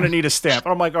 Yeah, I'm gonna need a stamp.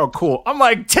 And I'm like, oh cool. I'm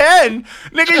like, 10?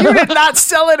 Nigga, you did not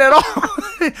sell it at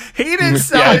all. He didn't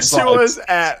sell it to us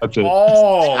at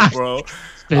all, bro.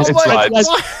 I'm like,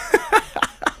 what?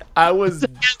 I was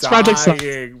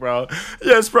dying, bro.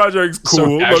 Yes, project's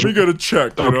cool. Let me get a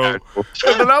check, you know.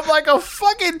 And then I'm like, a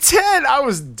fucking 10. I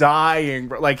was dying,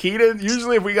 bro. Like, he didn't.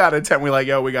 Usually, if we got a 10, we like,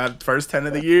 yo, we got first 10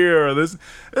 of the year. Or this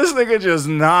nigga just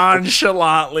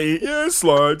nonchalantly, yeah, it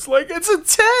slides. Like, it's a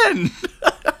 10.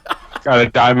 Got a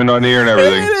diamond on the ear and He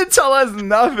everything. didn't tell us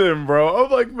nothing, bro.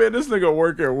 I'm like, man, this nigga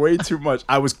working way too much.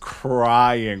 I was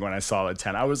crying when I saw the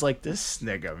 10. I was like, this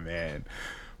nigga, man.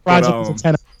 Project was a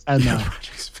 10 out of 10 now.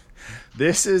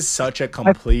 This is such a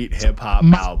complete hip hop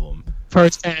album.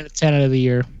 First 10 out of the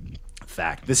year.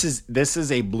 Fact. This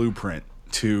is a blueprint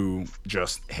to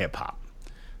just hip hop.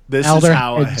 This Elder is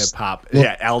how a Heads. hip hop.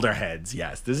 Yeah, Elder Heads.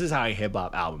 Yes, this is how a hip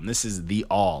hop album. This is The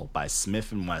All by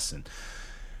Smith and Wesson.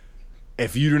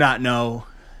 If you do not know,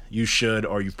 you should,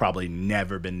 or you've probably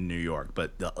never been to New York.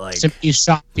 But You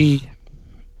saw the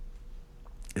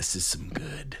this is some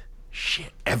good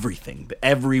shit. Everything.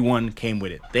 Everyone came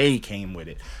with it. They came with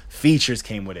it. Features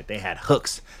came with it. They had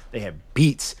hooks. They had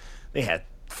beats. They had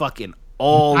fucking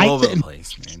all over the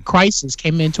place, man. Crisis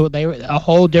came into it. They were a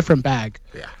whole different bag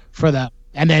for them.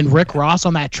 And then Rick Ross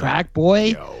on that track, boy.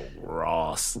 Yo,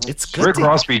 Ross. It's good. Rick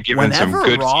Ross be giving some whenever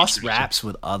good Ross features. raps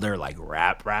with other like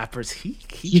rappers, he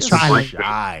He's just trying.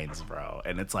 shines, bro.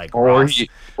 And it's like Or Ross, he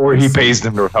pays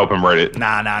them to help him write it.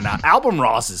 Nah. Album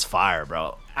Ross is fire,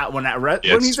 bro. When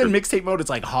he's in mixtape mode, it's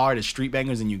like hard as street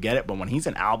bangers and you get it. But when he's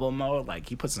in album mode, like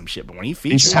he puts some shit. But when he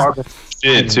features, He's hard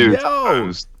shit too.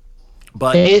 Yo.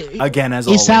 But again, as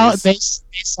they always, they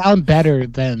sound better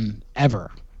than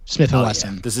ever. Smith and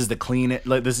Wesson. This is the cleanest.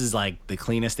 Like, this is like the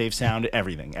cleanest they've sounded.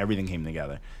 Everything came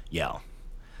together. Yo,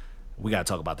 we gotta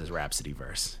talk about this Rhapsody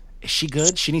verse. Is she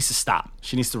good? She needs to stop.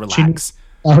 She needs to relax.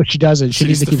 She doesn't. She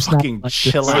needs to keep fucking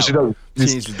chill out. She does. She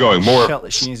needs to Going more.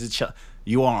 She needs to chill.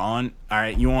 You are on. All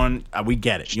right. You on. We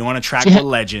get it. You on a track with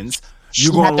legends.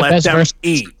 You gonna let them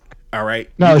eat. All right.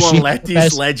 No, you gonna she let had the these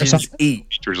best legends eat.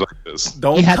 Features like this.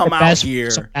 Don't had come the out best here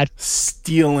verse.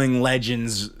 stealing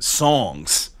legends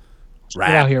songs. Get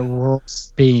out here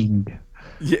roasting.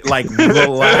 Yeah, like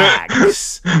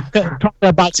relax. Talking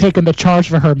about taking the charge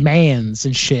for her mans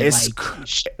and shit. It's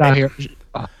she's out here.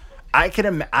 I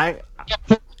can.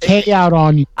 Put K out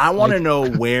on you. I want to know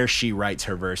where she writes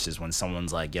her verses when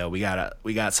someone's like, "Yo, we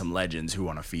got some legends who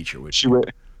want to feature with you."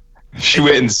 She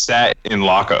went and sat in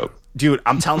lockup. Dude,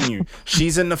 I'm telling you,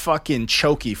 she's in the fucking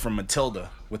chokey from Matilda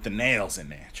with the nails in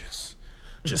there,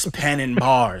 just penning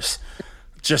bars,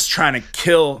 just trying to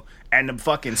kill. And the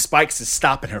fucking Spikes is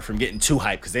stopping her from getting too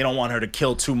hyped because they don't want her to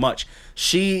kill too much.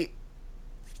 I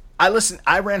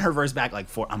ran her verse back like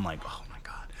 4. I'm like, oh my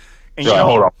god. And you know,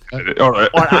 Hold on. All right.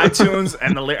 on iTunes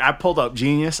and I pulled up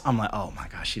Genius. I'm like, oh my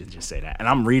god, she didn't just say that. And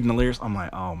I'm reading the lyrics. I'm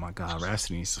like, oh my god,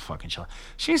 Rhapsody needs to fucking chill out.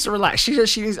 She needs to relax. She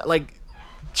needs to like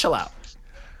chill out.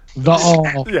 The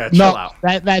all. Yeah, chill out.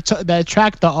 That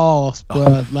track, the all.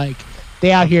 Like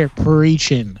they out here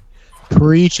preaching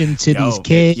to these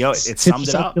kids. Yo, it sums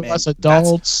it up, man. Us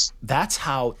adults. That's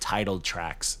how title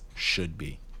tracks should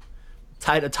be.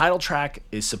 A title track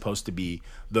is supposed to be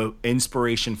the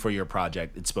inspiration for your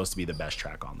project. It's supposed to be the best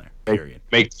track on there. Period.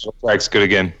 Make tracks good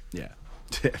again. Yeah.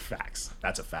 Facts.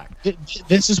 That's a fact.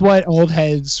 This is what old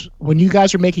heads. When you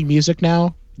guys are making music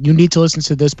now, you need to listen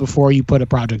to this before you put a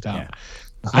project out. Yeah.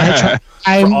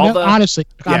 I'm all the- honestly,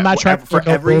 I'm not trying for to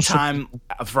no every bullshit. time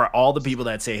for all the people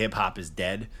that say hip hop is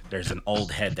dead, there's an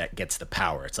old head that gets the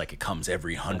power. It's like it comes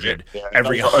every 100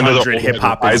 Another 100 old hip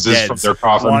hop head is rises dead. from their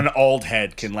coffin. One old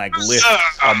head can like lift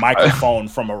a microphone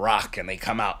from a rock and they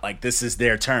come out like this is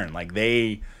their turn. Like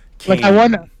they came,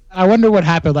 Like I wonder what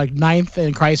happened. Like Ninth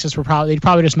and Crisis were probably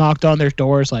just knocked on their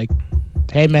doors. Like,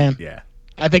 hey man, yeah.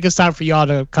 I think it's time for y'all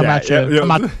to come out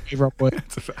the real quick.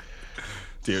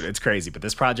 Dude, it's crazy, but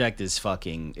this project is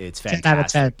fucking, it's 10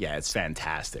 fantastic. out of 10. Yeah, it's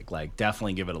fantastic. Like,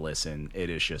 definitely give it a listen.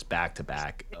 It is just back to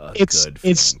back a It's good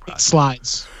it feeling project.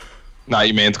 slides. Not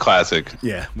your man's classic.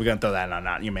 Yeah, we're gonna throw that on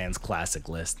Not Your Man's classic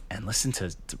list and listen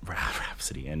to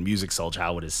Rhapsody and Music Soul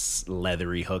Child with his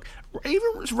leathery hook.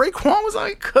 Even Raekwon was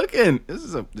like cooking. This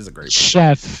is a great project.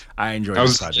 Chef. I enjoyed I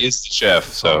this was project. it's the chef,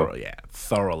 so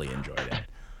Thoroughly enjoyed it.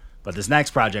 But this next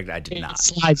project I did It not.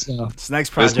 slides though. This next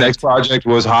this project next project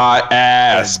was hot is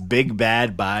ass. Big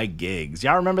Bad by Gigs.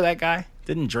 Y'all remember that guy?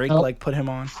 Didn't Drake Nope. like put him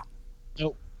on?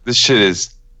 This shit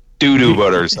is doo-doo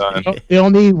butter, son. The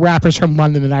only rappers from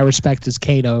London that I respect is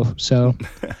Kato. So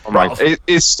Oh my,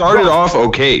 it started off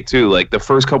okay too. Like the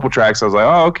first couple tracks, I was like,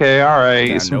 oh okay, all right,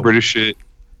 Yeah, it's some nope. British shit.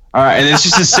 All right, and it's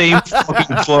just the same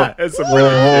fucking flow It's a the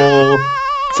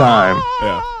whole time.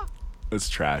 Yeah. It's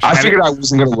trash. I And figured I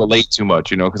wasn't gonna relate too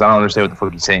much, because I don't understand what the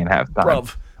fuck he's saying half the time. bro,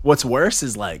 what's worse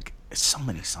is like it's so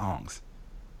many songs.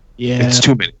 yeah, It's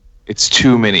too many. It's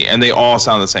too many, and they all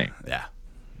sound the same. Yeah.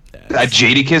 That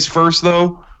Jadakiss first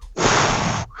though,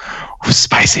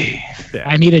 spicy.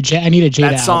 I need a Jada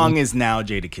That song album. is now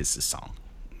Jadakiss's song.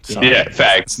 So, Yeah,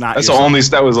 facts. It's not That's your the song. only.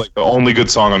 That was like the only good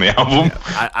song on the album.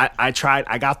 I tried.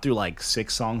 I got through like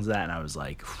 6 songs of that, and I was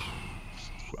like,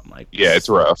 I'm like, Yeah, it's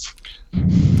rough.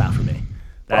 not for me.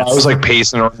 I was like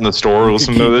pacing around the store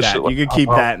listening to this shit. You could like, keep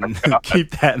oh that my and God.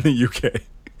 keep that in the UK.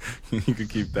 You could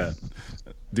keep that.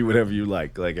 Do whatever you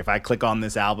like. Like if I click on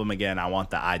this album again, I want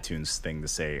the iTunes thing to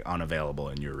say unavailable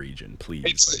in your region,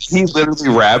 please. He literally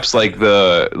raps like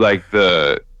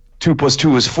the 2 +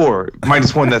 2 is 4 -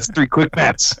 1. That's 3 quick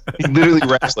maths. He literally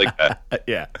raps like that.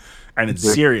 Yeah, and it's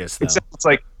serious though.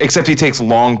 Except he takes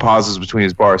long pauses between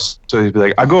his bars. So he'd be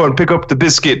like, "I go and pick up the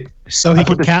biscuit." So he I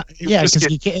can put the- count. Yeah, because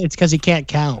biscuit. it's because he can't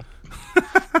count.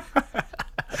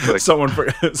 Like,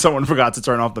 Someone forgot to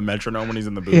turn off the metronome when he's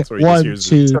in the booth. So he just 1, hears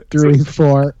 2, 3,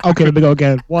 4. Okay, let me go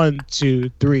again. 1,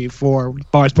 2, 3, 4.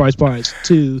 Bars.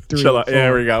 2, 3. Chill out. 4. Yeah,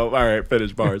 there we go. All right,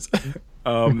 finish bars.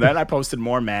 Then I posted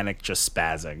more Manic just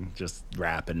spazzing, just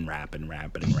rapping.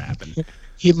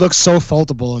 He looks so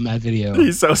foldable in that video.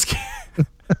 He's so scared.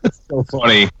 so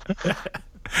funny.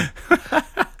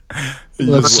 He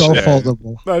looks so Yeah.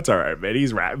 foldable. That's all right, man.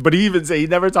 He's rap, but he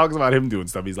never talks about him doing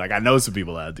stuff. He's like, I know some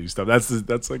people that do stuff.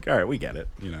 That's like, all right, we get it.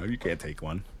 You can't take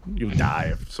one. You die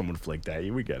if someone flicked at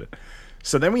you. We get it.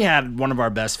 So then we had one of our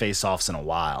best face-offs in a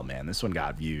while, man. This one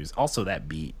got views. Also, that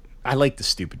beat. I like the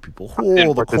stupid people.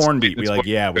 Oh, the corn beat. We like,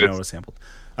 yeah, we know it's sampled.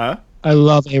 Huh? I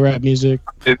love A-rap music.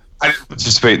 I didn't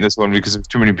participate in this one because there's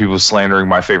too many people slandering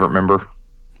my favorite member.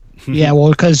 Yeah, well,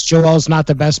 because Joel's not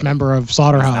the best member of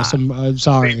Slaughterhouse. He's I'm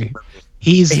sorry.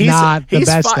 He's not the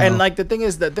best. fine. And though. like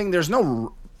there's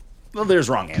no. Well, there's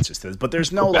wrong answers to this, but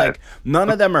there's no Bad. like none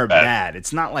of them are bad.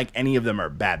 It's not like any of them are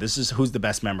bad. This is who's the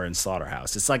best member in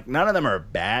Slaughterhouse. It's like none of them are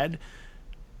bad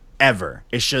ever.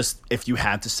 It's just if you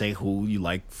had to say who you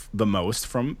like the most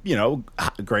from,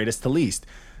 greatest to least.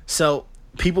 So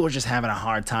people are just having a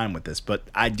hard time with this, but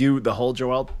I do the whole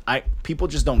Joel. People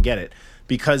just don't get it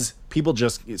because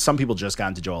some people just got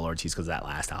into Joel Ortiz because of that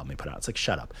last album he put out. It's like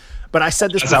shut up. But I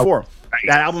said this before.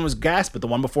 That album was gas, but the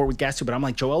one before was gas too. But I'm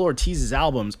like, Joel Ortiz's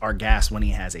albums are gas when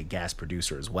he has a gas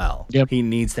producer as well. Yep. He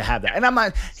needs to have that. And I'm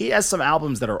not. He has some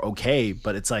albums that are okay,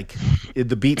 but it's like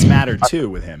the beats matter too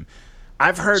with him.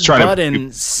 I've heard trying to-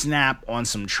 Budden snap on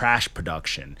some trash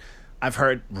production. I've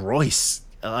heard Royce.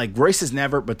 Royce has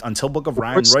never, but until Book of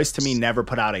Ryan, Royce to me never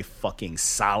put out a fucking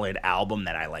solid album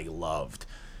that I loved.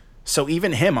 So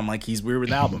even him, I'm like, he's weird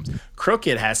with albums.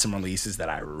 Crooked has some releases that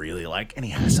I really like, and he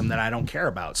has some that I don't care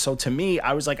about. So to me,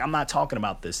 I was like, I'm not talking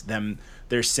about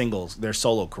their singles, their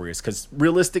solo careers, because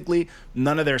realistically,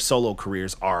 none of their solo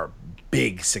careers are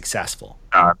big successful.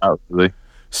 Not really.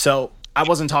 So I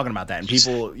wasn't talking about that. And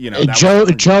people,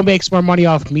 Joe makes more money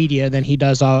off media than he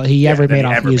does ever made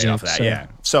off music. that, so. Yeah.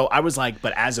 So I was like,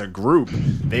 but as a group,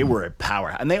 they were a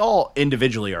power, and they all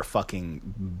individually are fucking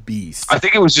beasts. I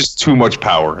think it was just too much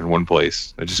power in one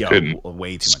place. I just couldn't.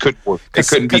 Way too Just much. couldn't work. It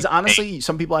couldn't be. Because honestly,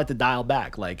 some people had to dial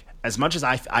back. Like as much as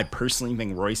I personally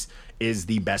think Royce is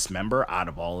the best member out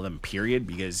of all of them, period,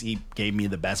 because he gave me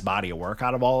the best body of work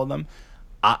out of all of them.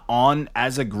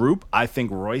 as a group, I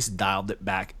think Royce dialed it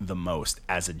back the most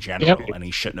as a general, and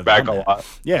he shouldn't have Back done a that.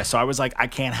 lot. Yeah, so I was like, I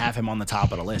can't have him on the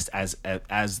top of the list as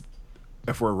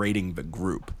if we're rating the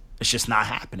group. It's just not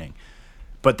happening.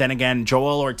 But then again,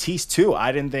 Joel Ortiz too.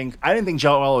 I didn't think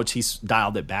Joel Ortiz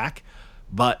dialed it back,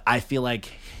 but I feel like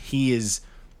he is.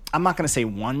 I'm not gonna say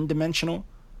one-dimensional,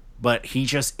 but he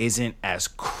just isn't as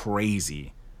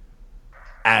crazy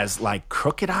as like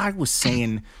Crooked Eye was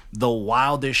saying the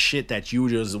wildest shit that you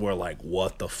just were like,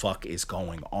 what the fuck is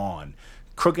going on?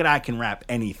 Crooked Eye can rap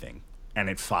anything, and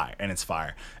it's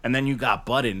fire. And then you got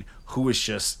Budden, who is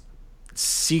just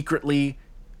secretly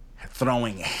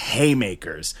throwing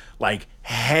haymakers, like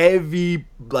heavy,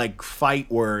 like fight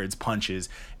words, punches,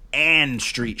 and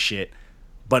street shit,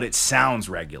 but it sounds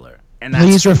regular. And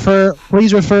please refer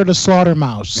to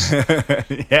Slaughtermouse.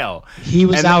 Yeah, he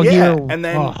was out here. And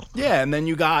then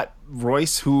you got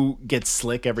Royce, who gets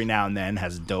slick every now and then,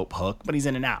 has a dope hook, but he's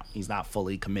in and out. He's not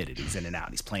fully committed. He's in and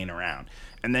out. He's playing around.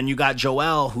 And then you got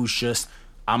Joel, who's just,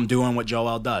 I'm doing what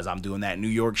Joel does. I'm doing that New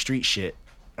York street shit,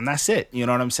 and that's it. You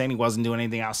know what I'm saying? He wasn't doing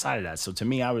anything outside of that. So to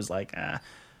me, I was like,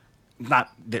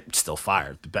 they're still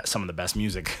fire. Some of the best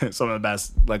music, some of the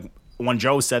best, like. When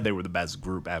Joe said they were the best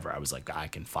group ever, I was like, I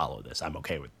can follow this. I'm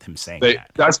okay with him saying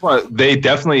that. That's what they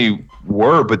definitely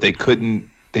were, but they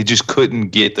just couldn't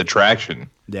get the traction.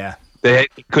 Yeah. They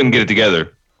couldn't get it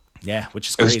together. Yeah, which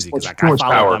is crazy because like, I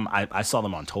followed them. I saw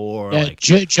them on tour. Yeah, like,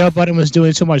 Joe Budden was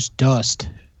doing too much dust.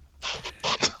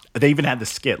 They even had the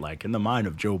skit like in the mind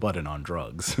of Joe Budden on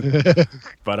drugs.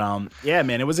 But yeah,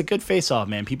 man, it was a good face-off,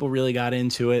 man. People really got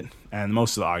into it, and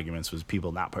most of the arguments was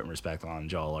people not putting respect on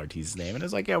Joel Ortiz's name. And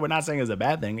it's like, yeah, we're not saying it's a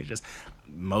bad thing. It's just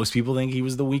most people think he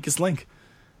was the weakest link.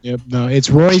 Yep, no, it's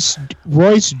Royce,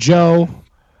 Joe,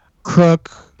 Crook,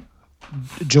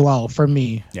 Joel for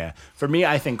me. Yeah, for me,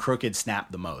 I think Crooked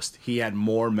snapped the most. He had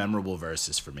more memorable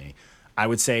verses for me. I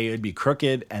would say it'd be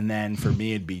Crooked, and then for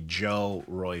me, it'd be Joe,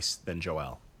 Royce, then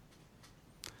Joel.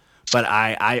 But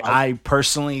I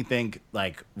personally think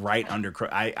like right under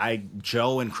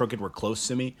Joe and Crooked were close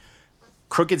to me.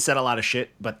 Crooked said a lot of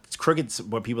shit, but Crooked's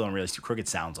what people don't realize. Crooked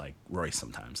sounds like Royce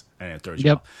sometimes, and it throws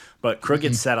you off. But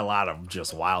Crooked said a lot of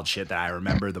just wild shit that I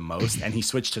remember the most, and he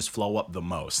switched his flow up the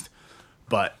most.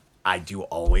 But I do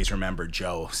always remember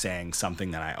Joe saying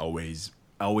something that I always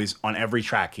on every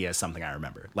track he has something I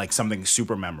remember, like something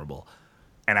super memorable.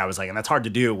 And I was like, and that's hard to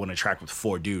do when a track with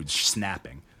 4 dudes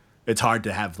snapping. It's hard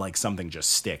to have like something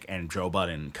just stick, and Joe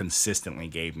Budden consistently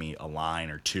gave me a line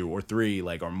or 2 or 3,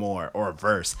 like, or more, or a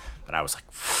verse that I was like,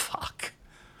 fuck.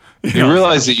 You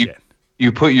realize that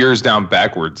you put yours down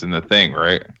backwards in the thing,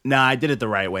 right? No, I did it the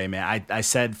right way, man. I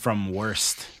said from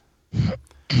worst to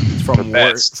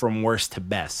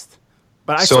best.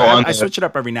 But I switch it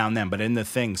up every now and then, but in the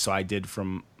thing, so I did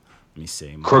from, let me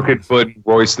see. Crooked, Budden,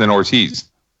 Royce, then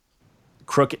Ortiz.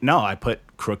 I put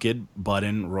Crooked,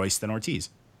 Budden, Royce, then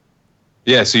Ortiz.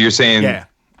 Yeah, so you're saying... Yeah.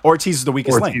 Ortiz is the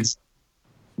weakest link.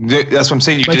 That's what I'm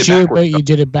saying. You did it backwards. But you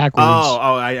did it backwards.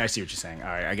 Oh, I see what you're saying. All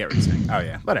right, I get what you're saying. Oh,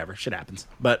 yeah. Whatever. Shit happens.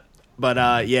 But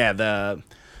yeah,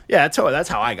 that's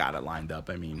how I got it lined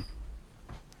up. I mean,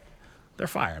 they're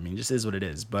fire. I mean, just is what it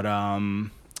is. But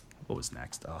what was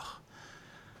next? Oh.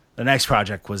 The next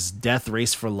project was Death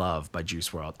Race for Love by Juice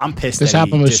WRLD. I'm pissed that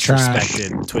he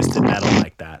disrespected Twisted Metal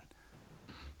like that.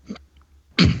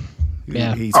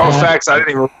 Yeah. Facts. I didn't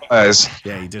even realize.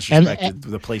 Yeah, he disrespected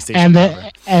the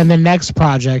PlayStation. And the next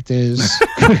project is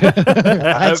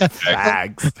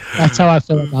Facts. That's how I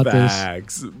feel about this.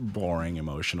 Facts. Boring,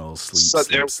 emotional, sleep.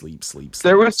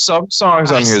 There were some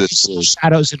songs on here that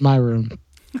shadows in my room.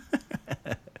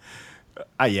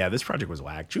 Yeah, this project was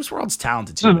whack. Juice WRLD's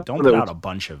talented too. But don't put out a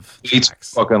bunch of tracks.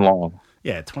 It's fucking long.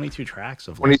 Yeah, 22 tracks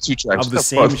of 22 tracks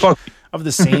of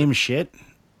the same shit.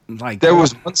 Like there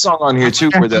was one song on here too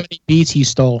where the beats he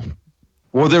stole.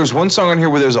 Well, there was one song on here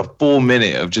where there's a full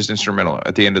minute of just instrumental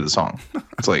at the end of the song.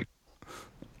 It's like,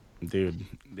 dude,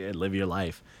 live your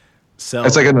life. So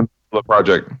it's like in the middle of the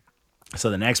project. So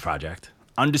the next project,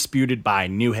 Undisputed by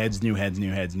New Heads.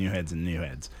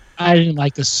 I didn't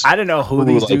like this. I didn't know who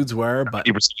these dudes were, but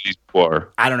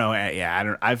I don't know.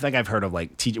 Yeah, I think I've heard of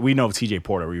like TJ. We know TJ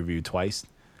Porter reviewed twice.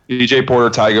 TJ Porter,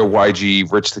 Tyga,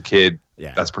 YG, Rich the Kid.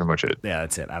 Yeah, that's pretty much it. Yeah,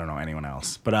 that's it. I don't know anyone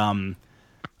else, but I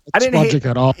didn't hate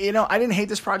at all. You know, I didn't hate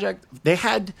this project.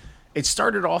 It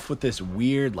started off with this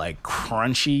weird like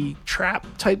crunchy trap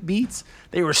type beats.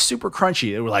 They were super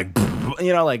crunchy. They were like,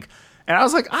 you know, like, and I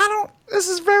was like, this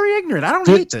is very ignorant. I don't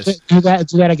hate this. Do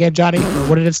that again, Johnny. Or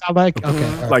what did it sound like?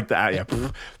 Okay, like that. Yeah.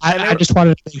 I just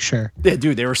wanted to make sure. Yeah,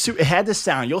 dude, they were. It had this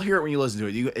sound. You'll hear it when you listen to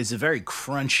it. It's a very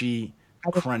crunchy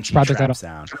trap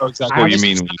sound. I know exactly what you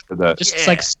mean when you said that. It's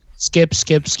like skip.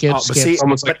 But see,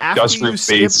 Almost but like after Gus you Fruit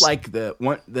skip face. like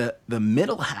the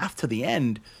middle half to the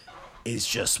end is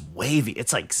just wavy.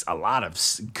 It's like a lot of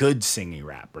good singing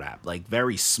rap, like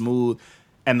very smooth,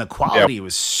 and the quality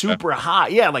was super high.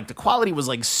 Yeah, like the quality was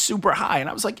like super high, and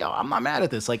I was like, yo, I'm not mad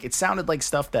at this. Like it sounded like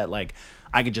stuff that like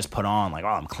I could just put on, like, oh,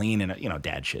 I'm cleaning,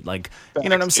 dad shit. Like, you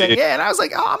know what I'm saying? Yeah, and I was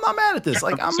like, oh, I'm not mad at this.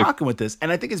 Like, I'm rocking with this.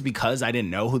 And I think it's because I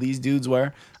didn't know who these dudes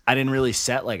were. I didn't really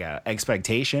set like a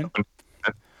expectation.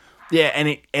 Yeah, and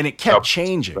it kept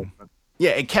changing. Yeah,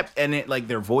 it kept, and it like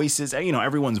their voices,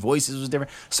 everyone's voices was different.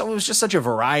 So it was just such a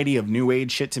variety of new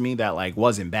age shit to me that like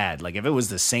wasn't bad. Like if it was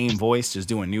the same voice just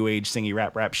doing new age singy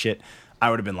rap shit, I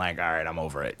would have been like, all right, I'm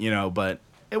over it, But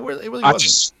it really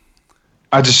wasn't.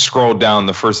 I just scrolled down.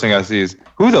 The first thing I see is,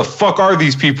 who the fuck are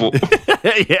these people?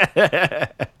 Yeah.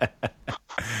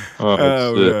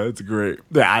 Oh, yeah, it's great.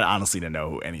 Yeah, I honestly didn't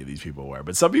know who any of these people were,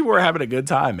 but some people were having a good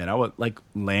time, man. I was like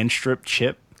Landstrip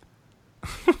Chip.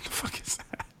 What the fuck is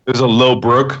that? There's a Lil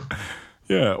Brook.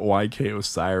 Yeah, YK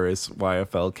Osiris,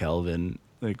 YFL Kelvin.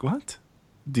 Like what?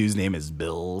 Dude's name is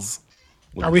Bills.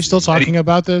 Are we still talking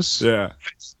about this? Yeah.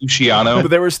 Luciano.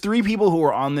 But there was 3 people who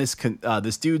were on this.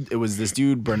 This dude. It was this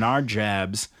dude Bernard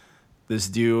Jabs, this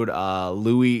dude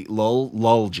Louis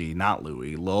Lulgy, not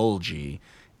Louis Lulgy,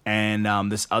 and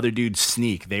this other dude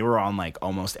Sneak. They were on like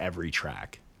almost every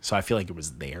track. So I feel like it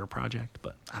was their project,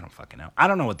 but I don't fucking know. I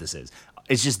don't know what this is.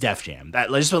 It's just Def Jam.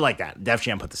 Let's just put it like that. Def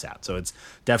Jam put this out, so it's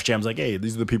Def Jam's like, hey,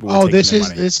 these are the people. This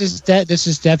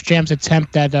is Def Jam's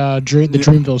attempt at the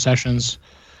Dreamville sessions.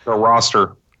 The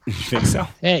roster. You think so?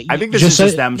 Hey, I think this is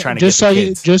just them trying to get the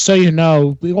kids. Just so you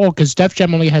know, because Def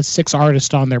Jam only has 6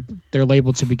 artists on their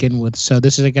label to begin with, so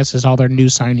this is, I guess, is all their new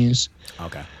signees.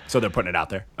 Okay, so they're putting it out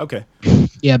there. Okay,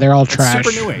 yeah, they're all trash.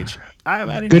 Super new age. I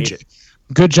didn't hate it.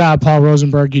 Good job, Paul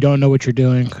Rosenberg. You don't know what you're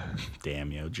doing.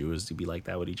 Damn, Jews to be like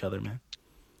that with each other, man.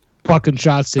 Fucking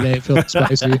shots today. Feel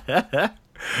spicy.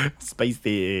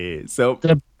 Spicy. So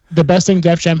the best thing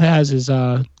Def Jam has is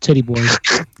Titty Boys.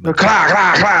 Your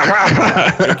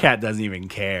cat doesn't even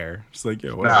care. She's like,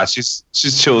 yo, whatever. Nah, she's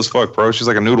chill as fuck, bro. She's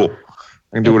like a noodle.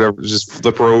 I can do whatever. Just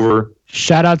flip her over.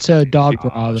 Shout out to Dog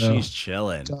Bra, though. She's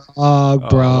chilling. Dog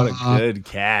Bra. What a good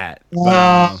cat.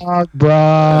 Dog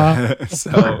Bra.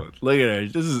 So look at her.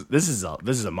 This is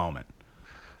a moment.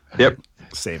 Yep.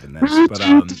 Saving this, but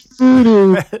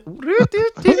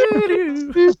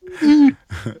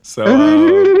so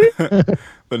the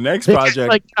next project,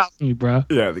 like me, bro.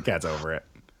 Yeah, the cat's over it.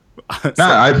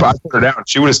 Nah, I put her down.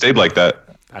 She would have stayed like that.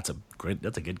 That's a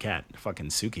good cat. Fucking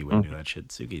Suki wouldn't do that shit.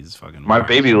 Suki's fucking. My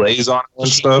baby lays on it and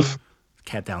stuff.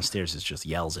 Cat downstairs just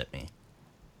yells at me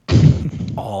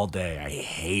all day. I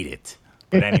hate it.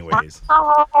 But anyways,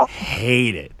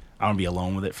 hate it. I'm gonna be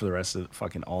alone with it for the rest of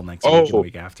fucking all next week and the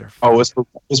week after. Oh, let's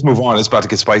move on. It's about to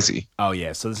get spicy. Oh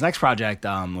yeah. So this next project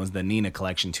was the Nina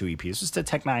Collection 2 EP. It's just a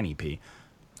Tech 9 EP.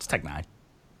 It's Tech 9.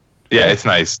 Yeah, it's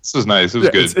nice. This was nice. It was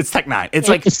good. It's Tech 9. It's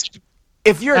like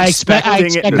if you're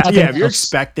expecting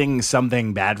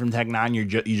something bad from Tech 9, you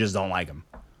just don't like them.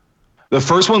 The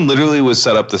first one literally was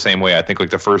set up the same way. I think like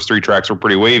the first 3 tracks were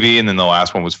pretty wavy, and then the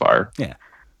last one was fire. Yeah,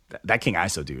 that King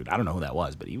ISO dude. I don't know who that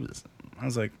was, but he was. I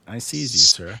was like, I sees you,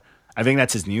 sir. I think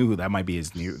that's his new. That might be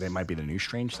his new. That might be the new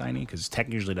Strange signee because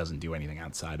Tech usually doesn't do anything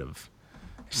outside of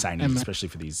signees, especially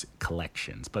for these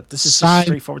collections. But this is just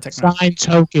straightforward Tech 9. Sign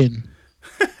Token.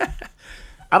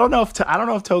 I don't know if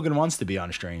Token wants to be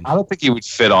on Strange. I don't think he would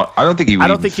fit on. I don't think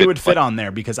he would fit on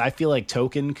there because I feel like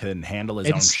Token can handle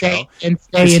his own show.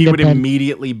 Because he would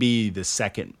immediately be the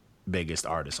second biggest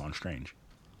artist on Strange.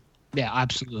 Yeah,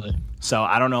 absolutely. So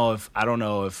I don't know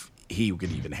if he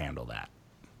could even handle that.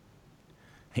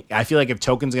 I feel like if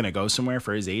Token's gonna go somewhere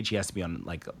for his age, he has to be on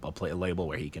like a label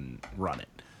where he can run it.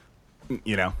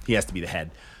 He has to be the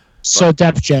head. So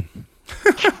Def Jam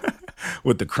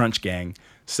with the Crunch Gang.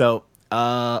 So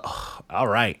all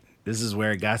right, this is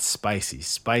where it got spicy.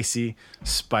 Spicy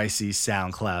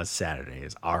SoundCloud Saturday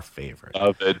is our favorite.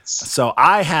 Love it. So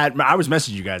I was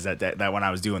messaging you guys that when I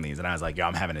was doing these, and I was like, yo,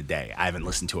 I'm having a day. I haven't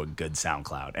listened to a good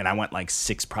SoundCloud, and I went like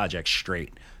 6 projects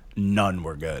straight. None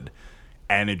were good.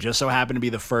 And it just so happened to be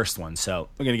the first one. So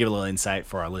we're going to give a little insight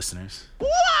for our listeners.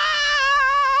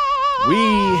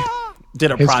 We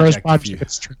did a project.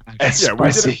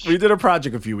 We did a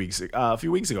project a few weeks ago,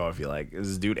 I feel like. It was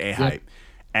this dude, A-Hype. Yeah.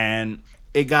 And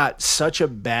it got such a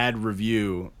bad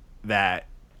review that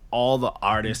all the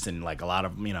artists and like a lot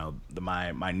of,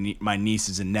 my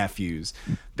nieces and nephews,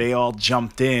 they all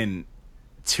jumped in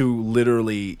to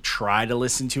literally try to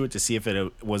listen to it to see if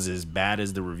it was as bad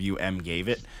as the review M gave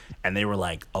it, and they were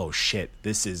like, "Oh shit,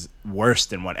 this is worse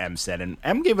than what M said." And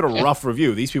M gave it a rough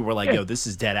review. These people were like, "Yo, this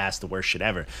is dead ass the worst shit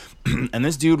ever." And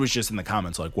this dude was just in the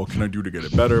comments like, "What can I do to get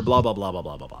it better?" Blah blah blah blah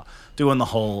blah blah blah, doing the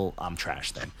whole "I'm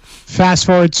trash" thing. Fast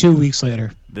forward 2 weeks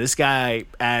later. This guy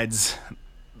adds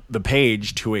the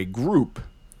page to a group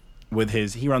with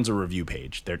he runs a review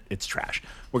page. It's trash.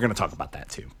 We're going to talk about that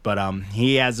too. But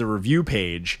he has a review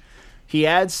page. He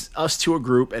adds us to a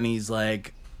group, and he's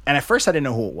like, and at first I didn't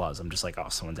know who it was. I'm just like, oh,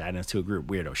 someone's adding us to a group.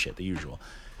 Weirdo shit, the usual.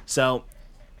 So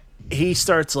he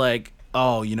starts like,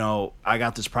 oh, I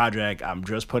got this project. I'm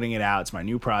just putting it out. It's my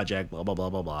new project, blah, blah, blah,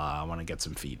 blah, blah. I want to get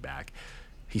some feedback.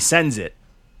 He sends it,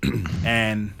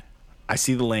 and I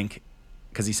see the link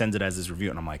because he sends it as his review,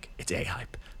 and I'm like, it's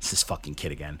A-Hype. It's this fucking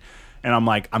kid again. And I'm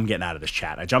like, I'm getting out of this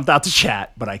chat. I jumped out the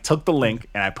chat, but I took the link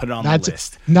and I put it on the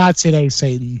list. Not today,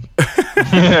 Satan.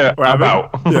 I'm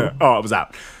out. Yeah. Oh, I was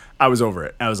out. I was over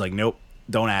it. I was like, nope,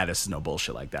 don't add us. No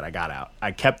bullshit like that. I got out.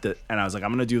 I kept it, and I was like, I'm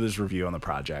going to do this review on the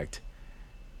project.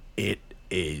 It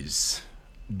is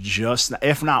just,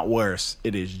 if not worse,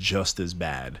 it is just as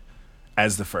bad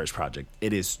as the first project.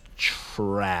 It is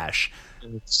trash.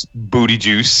 It's booty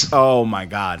juice. Oh, my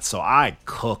God. So I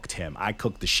cooked him. I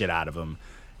cooked the shit out of him.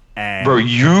 And bro,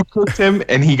 you cooked him,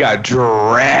 and he got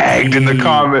dragged in the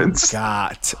comments.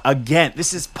 Again,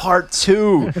 this is part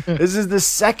 2. This is the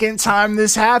second time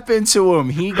this happened to him.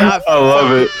 He got. I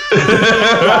love it.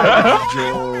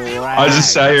 I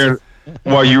just sat here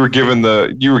while you were giving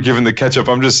the catch up.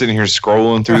 I'm just sitting here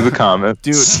scrolling through the comments,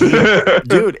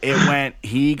 dude.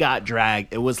 He got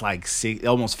dragged. It was like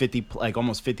almost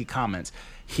 50 comments.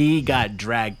 He got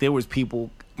dragged. There was people.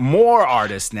 More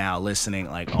artists now listening,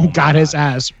 like, oh, got his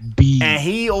ass beat, and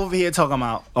he over here talking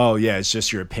about, oh yeah, it's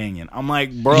just your opinion. I'm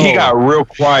like, bro, he got real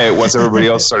quiet once everybody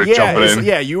else started jumping in.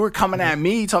 Yeah, you were coming at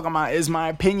me talking about is my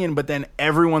opinion, but then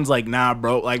everyone's like, nah,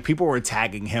 bro. Like people were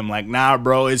tagging him, like, nah,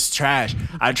 bro, it's trash.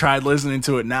 I tried listening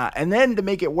to it, and then to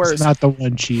make it worse, it's not the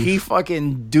one, Chief. He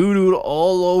fucking doo-dooed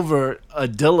all over a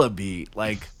Dilla beat,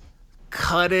 like.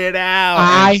 Cut it out.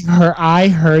 I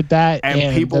heard that,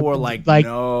 and people were like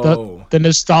no. The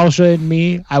nostalgia in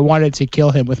me, I wanted to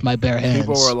kill him with my bare hands.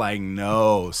 People were like,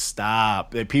 no,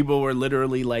 stop. And people were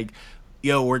literally like,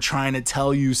 yo, we're trying to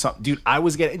tell you something. Dude,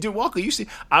 Walker,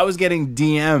 I was getting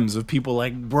DMs of people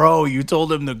like, bro, you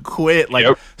told him to quit.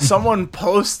 Like, someone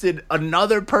posted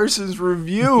another person's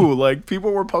review. Like,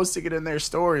 people were posting it in their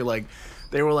story. Like,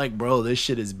 they were like, bro, this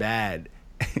shit is bad.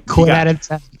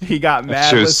 He got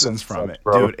mad listens from it,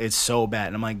 bro. Dude. It's so bad,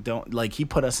 and I'm like, don't like. He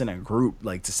put us in a group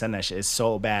like to send that shit. It's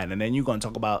so bad, and then you gonna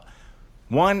talk about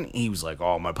one. He was like,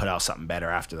 oh, I'm gonna put out something better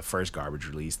after the first garbage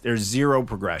release. There's zero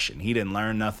progression. He didn't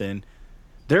learn nothing.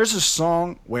 There's a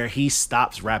song where he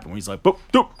stops rapping. Where he's like, boop,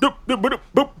 boop, boop, boop, boop,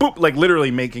 boop, boop, like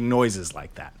literally making noises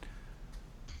like that.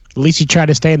 At least he tried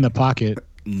to stay in the pocket.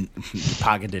 The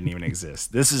pocket didn't even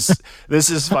exist. This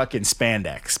is fucking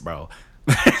spandex, bro.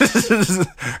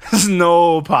 There's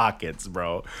no pockets,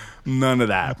 bro. None of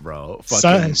that, bro.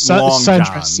 Fucking long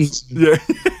johns. Yeah.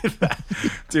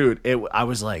 Dude, I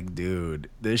was like, dude,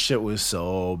 this shit was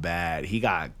so bad. He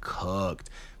got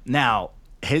cooked. Now,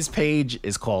 his page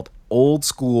is called Old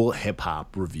School Hip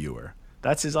Hop Reviewer.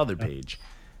 That's his other page.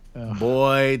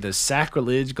 Boy, the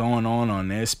sacrilege going on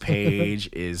this page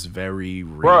is very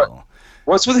real. Bro.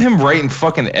 What's with him writing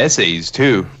fucking essays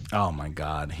too? Oh my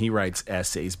God, he writes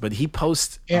essays, but he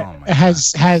posts. It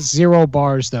has 0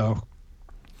 bars though,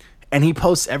 and he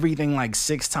posts everything like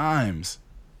 6 times.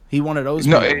 He one of those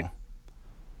people.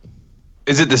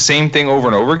 Is it the same thing over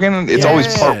and over again? It's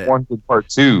always part 1 to part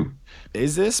 2.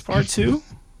 Is this part 2?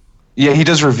 Yeah, he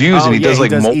does reviews and he does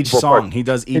like multiple each song. Parts. He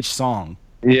does each song.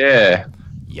 Yeah.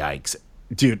 Yikes,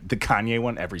 dude! The Kanye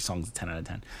one, every song's a 10 out of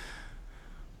 10.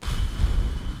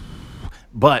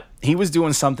 But he was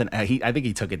doing something. I think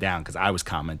he took it down because I was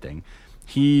commenting.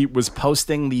 He was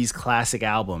posting these classic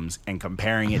albums and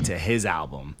comparing it to his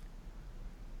album.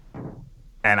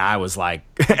 And I was like,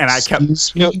 and I kept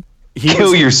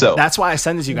kill yourself. That's why I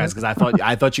sent it to you guys because I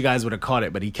thought you guys would have caught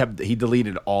it. But he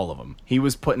deleted all of them. He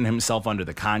was putting himself under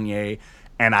the Kanye,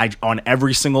 and on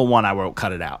every single one I wrote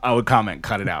cut it out. I would comment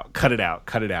cut it out, cut it out,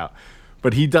 cut it out.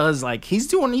 But he does like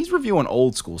he's reviewing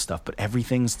old school stuff, but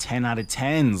everything's 10 out of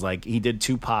 10s. Like he did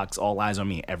Tupac's All Eyes on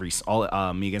Me,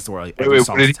 Me Against the World.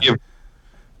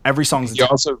 Every song's a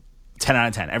 10 out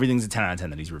of 10. Everything's a 10 out of 10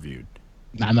 that he's reviewed.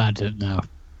 I'm not no.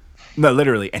 No,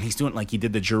 literally, and he's doing like he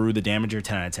did the Jeru the Damager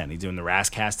 10 out of 10. He's doing the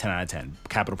Rascast 10 out of 10.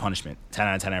 Capital Punishment 10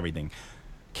 out of 10. Everything.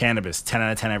 Cannabis 10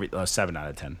 out of 10. 7 out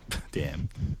of 10. Damn.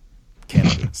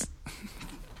 Cannabis.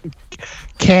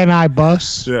 Can I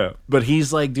bust? Yeah, but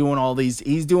he's like doing all these.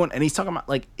 He's talking about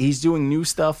like he's doing new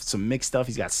stuff, some mixed stuff.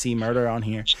 He's got C Murder on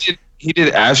here. He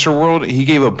did Astroworld. He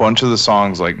gave a bunch of the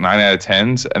songs like 9 out of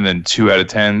 10s, and then 2 out of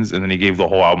 10s, and then he gave the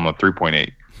whole album a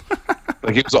 3.8.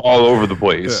 Like it was all over the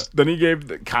place. Yeah. Then he gave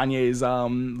Kanye's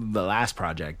the last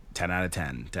project 10 out of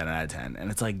 10, 10 out of 10, and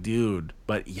it's like, dude.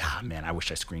 But yeah, man, I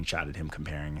wish I screenshotted him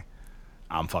comparing.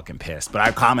 I'm fucking pissed. But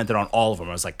I commented on all of them.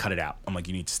 I was like, cut it out. I'm like,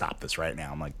 you need to stop this right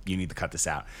now. I'm like, you need to cut this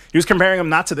out. He was comparing them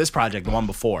not to this project, the one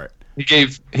before it. He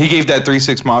gave that 3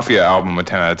 6 Mafia album a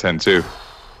 10 out of 10 too.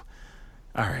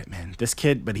 All right, man. This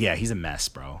kid, but yeah, he's a mess,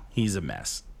 bro. He's a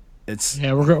mess.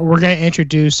 Yeah, we're gonna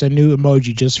introduce a new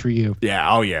emoji just for you. Yeah,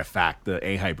 oh yeah, fact. The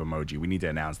A-hype emoji. We need to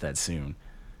announce that soon.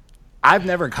 I've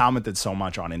never commented so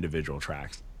much on individual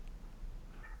tracks.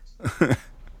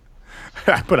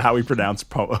 I put how we pronounce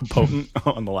potent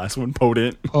on the last one.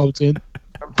 Potent. Potent.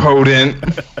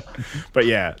 But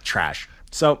yeah, trash.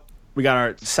 So we got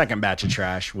our second batch of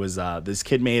trash. Was this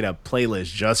kid made a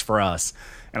playlist just for us,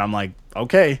 and I'm like,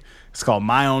 okay, it's called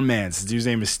My Own Man. His dude's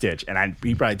name is Stitch, and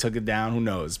he probably took it down. Who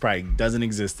knows? Probably doesn't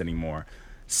exist anymore.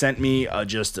 Sent me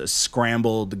just a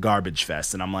scrambled garbage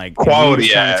fest, and I'm like, quality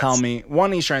he's trying ass. to tell me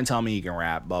he's trying to tell me he can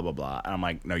rap, blah blah blah, and I'm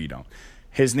like, no, you don't.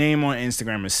 His name on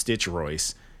Instagram is Stitch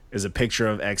Royce. Is a picture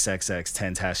of XXX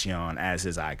Tentacion as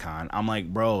his icon. I'm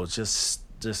like, bro, just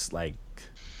like,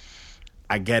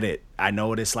 I get it. I know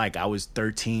what it's like. I was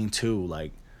 13 too.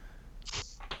 Like,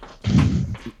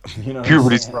 you know,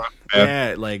 puberty's rough, man.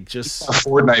 Yeah, like just a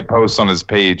Fortnite post on his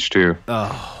page too.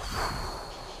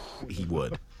 Oh, he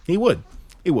would. Yep.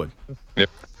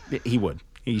 He would.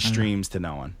 He streams to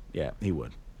no one. Yeah, he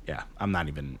would. Yeah, I'm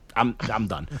done. I'm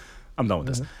done with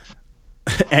this.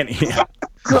 And yeah,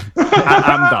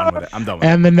 I'm done with it.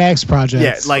 And the next project.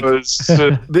 Yeah, like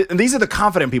these are the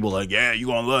confident people. Like, yeah, you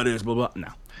gonna love this, blah blah. No.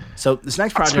 So this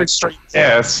next project.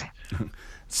 Yes.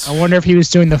 I wonder if he was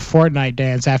doing the Fortnite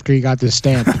dance after he got the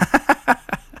stamp.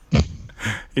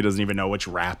 He doesn't even know which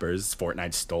rappers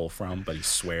Fortnite stole from, but he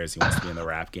swears he wants to be in the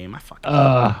rap game. I fucking.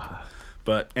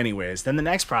 But anyways, then the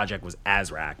next project was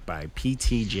Azrak by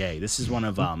PTJ. This is one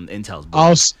of Intel's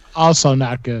books. Also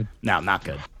not good. No, not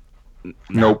good.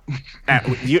 Nope.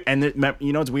 You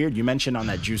know what's weird? You mentioned on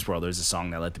that Juice WRLD, there's a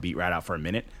song that let the beat ride out for a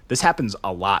minute. This happens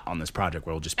a lot on this project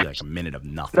where it'll just be like a minute of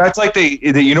nothing. That's like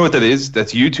you know what that is?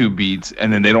 That's YouTube beats,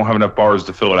 and then they don't have enough bars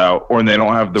to fill it out, or they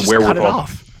don't have the wherewithal. Cut it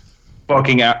off.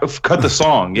 Fucking out, cut the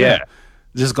song. Yeah.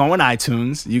 Just go on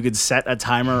iTunes. You could set a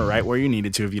timer right where you need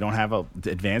it to if you don't have an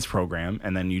advanced program,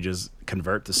 and then you just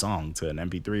convert the song to an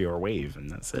MP3 or WAV, and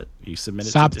that's it. You submit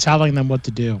it. Stop telling them what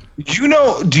to do. Do you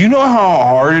know how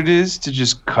hard it is to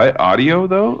just cut audio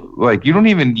though? Like you don't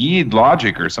even need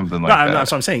Logic or something like that. No,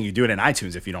 that's what I'm saying. You do it in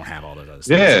iTunes if you don't have all those other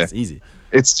stuff. Yeah, it's easy.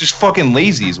 It's just fucking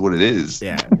lazy, is what it is.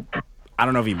 Yeah. I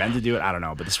don't know if he meant to do it. I don't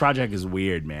know, but this project is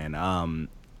weird, man.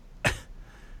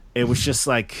 It was just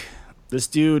like this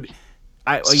dude.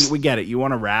 We get it. You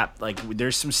want to rap. Like,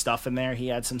 there's some stuff in there. He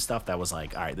had some stuff that was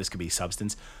like, all right, this could be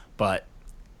substance. But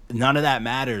none of that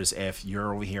matters if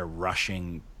you're over here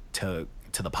rushing to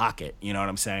the pocket. You know what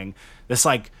I'm saying? This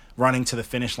like running to the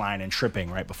finish line and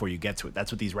tripping right before you get to it.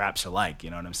 That's what these raps are like. You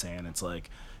know what I'm saying? It's like,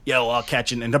 yo, I'll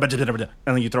catch it. And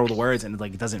then you throw the words and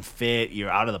like it doesn't fit.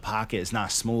 You're out of the pocket. It's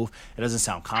not smooth. It doesn't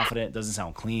sound confident. It doesn't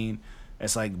sound clean.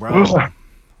 It's like, bro.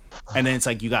 And then it's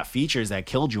like you got features that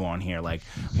killed you on here. Like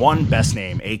one best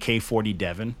name, AK-40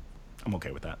 Devin. I'm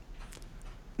okay with that.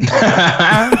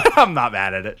 I'm not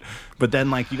mad at it. But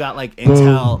then like you got like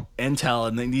Intel,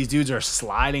 and then these dudes are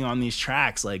sliding on these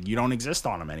tracks. Like you don't exist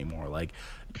on them anymore. Like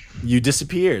you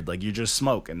disappeared. Like you're just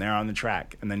smoke, and they're on the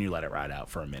track, and then you let it ride out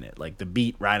for a minute. Like the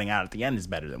beat riding out at the end is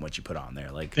better than what you put on there.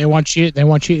 Like they want you.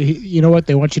 You know what?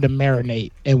 They want you to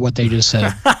marinate in what they just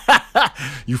said.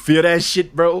 You feel that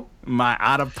shit, bro? My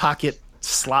out of pocket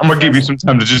slop. I'm gonna give you some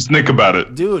time to just think about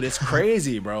it, dude. It's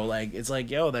crazy, bro. Like it's like,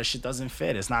 yo, that shit doesn't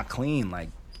fit. It's not clean. Like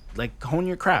hone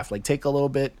your craft. Like take a little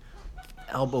bit,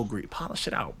 elbow grease, polish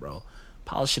it out, bro.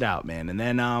 Polish it out, man. And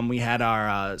then we had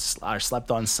our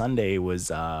slept on Sunday was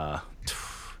Mad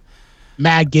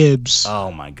Gibbs.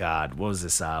 Oh my God, what was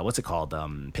this? What's it called?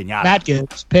 Pinata. Mad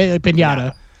Gibbs.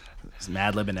 Pinata. It's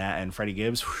Madlib and Freddie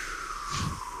Gibbs.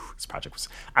 This project was.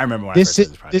 I remember when I first did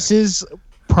this project. This is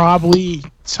probably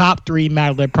top 3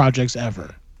 Madlib projects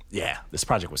ever. Yeah, this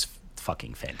project was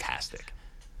fucking fantastic.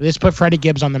 This put Freddie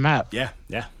Gibbs on the map. Yeah.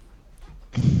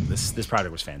 This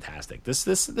project was fantastic.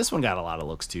 This one got a lot of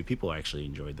looks too. People actually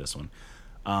enjoyed this one.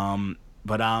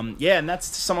 Yeah, and that's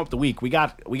to sum up the week. We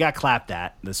got clapped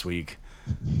at this week.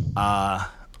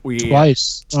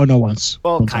 Twice. Oh no, once.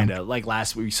 Well, One time. kind of like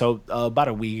last week. So about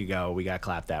a week ago, we got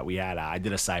clapped at. We had I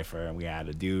did a cipher, and we had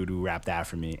a dude who rapped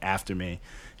after me.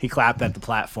 He clapped at the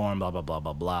platform. Blah blah blah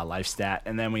blah blah. Life stat,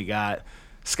 and then we got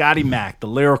Scotty Mac, the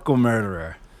lyrical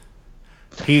murderer.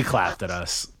 He clapped at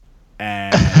us,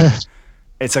 and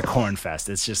it's a corn fest.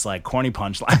 It's just like corny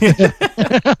punchline.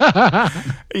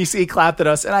 You see, he clapped at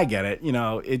us, and I get it. You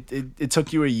know, it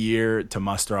took you a year to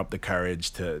muster up the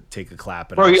courage to take a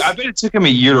clap at Bro, us. I bet it took him a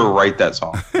year to write that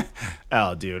song.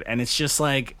 Oh, dude, and it's just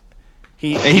like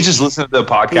And he just listened to the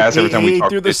podcast every time we talk.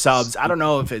 threw the subs. I don't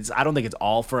know if I don't think it's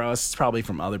all for us. It's probably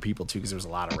from other people too, because there was a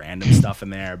lot of random stuff in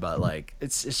there. But like,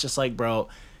 it's just like, bro,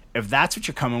 if that's what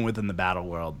you're coming with in the battle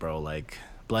world, bro, like,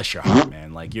 bless your heart,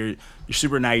 man. Like, you're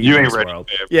super naive You in ain't this ready, world.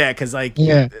 man. Yeah, because like,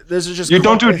 Yeah. this is just You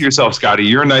don't do it to yourself, Scotty.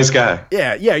 You're a nice guy.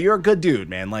 Yeah, you're a good dude,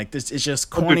 man. Like, this is just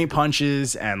corny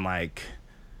punches and like,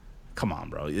 come on,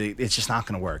 bro. It's just not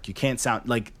gonna work. You can't sound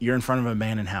like you're in front of a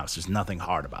abandoned house. There's nothing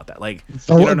hard about that. Like, you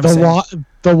know what I'm saying?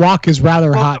 The walk is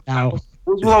rather hot now.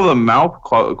 What's with all the mouth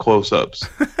close-ups?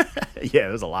 Yeah,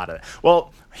 there's a lot of.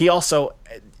 Well, he also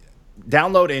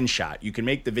download InShot. You can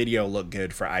make the video look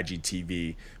good for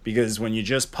IGTV because when you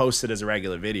just post it as a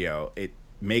regular video, it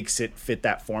makes it fit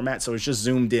that format. So it's just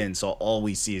zoomed in, so all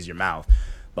we see is your mouth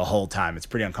the whole time. It's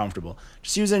pretty uncomfortable.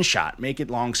 Just use InShot. Make it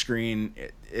long screen.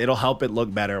 It'll help it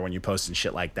look better when you're posting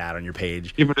shit like that on your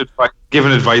page.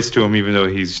 Giving advice to him, even though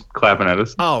he's clapping at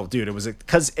us. Oh, dude, it was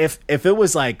because if it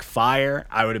was like fire,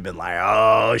 I would have been like,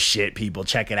 oh shit, people,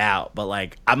 check it out. But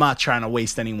like, I'm not trying to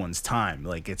waste anyone's time.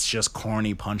 Like, it's just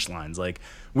corny punchlines. Like,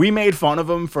 we made fun of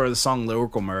him for the song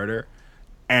 "Lyrical Murder,"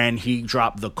 and he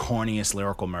dropped the corniest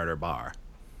lyrical murder bar.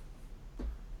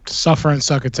 Suffer and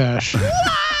succotash.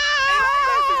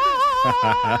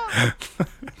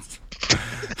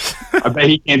 I bet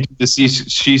he can't do the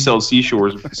she sells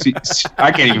seashores.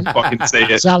 I can't even fucking say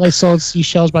it. Is that like sold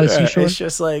seashells by the seashore? It's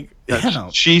just like, you know.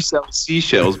 She sells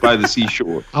seashells by the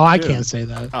seashore. Oh, I can't say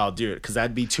that. Oh, dude, because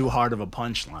that'd be too hard of a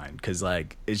punchline. Because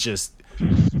like, it's just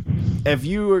if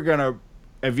you're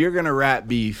gonna rap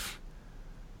beef,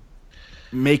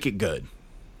 make it good.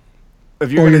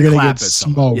 If you're Or gonna you're gonna clap get at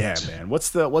someone, yeah, smoked. man. What's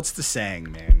the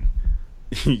saying, man?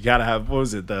 You gotta have, what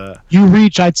was it? You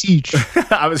reach, I teach.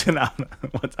 I was gonna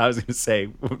say,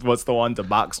 what's the one to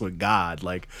box with God?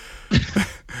 Like,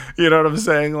 you know what I'm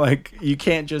saying? Like, you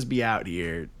can't just be out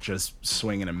here just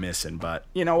swinging and missing. But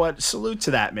you know what? Salute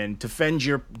to that, man. Defend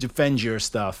your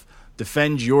stuff.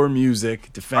 Defend your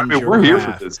music. Defend your we're here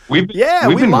craft. for this. We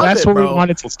love That's it, what we bro.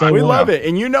 wanted to stay We with. love it.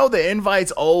 And you know the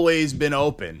invite's always been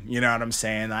open. You know what I'm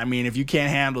saying? I mean, if you can't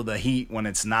handle the heat when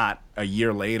it's not a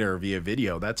year later via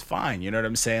video, that's fine. You know what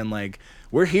I'm saying? Like,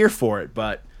 we're here for it,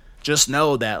 but just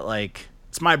know that, like,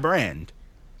 it's my brand.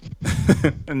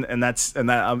 and that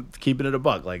I'm keeping it a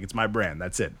buck. Like, it's my brand.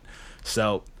 That's it.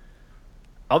 So,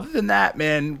 other than that,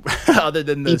 man, other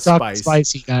than the We talk spice.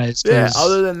 spicy, guys. Yeah, 'cause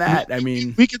other than that, I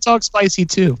mean, we can talk spicy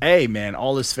too. hey, man,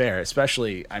 all is fair.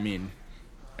 Especially, I mean,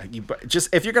 just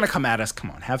if you're gonna come at us,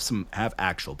 come on, have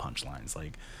actual punchlines.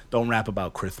 Like, don't rap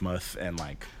about Christmas and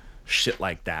like shit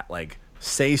like that. Like,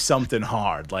 say something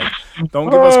hard. Like, don't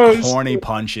give us corny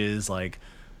punches. Like,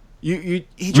 he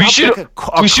dropped should- like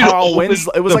a we should Carl open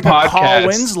Winslow. It was the like a Carl podcast.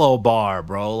 Winslow bar,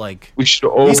 bro. Like, We should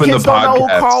these open the kids don't know who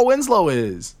podcast. Carl Winslow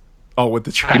is. Oh, with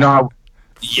the track. You know how?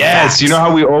 Yes. You know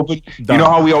how we open? Done. You know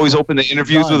how we always open the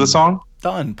interviews with Done. a song?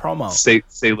 Done promo. Say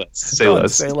less. Say Done,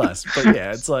 less. Say less. But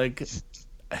yeah, it's like,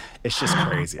 it's just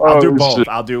crazy. I'll do both. shit.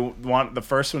 I'll do one, the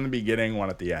first one in the beginning, one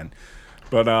at the end.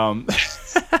 But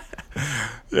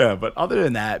yeah. But other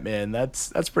than that, man,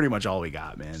 that's pretty much all we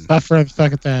got, man. Suffer and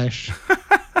succotash.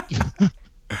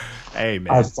 Hey,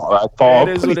 man, I thought.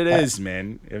 it is what it is,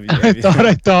 man.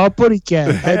 I thought putty cat.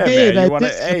 I Yeah, did. man, I you wanna,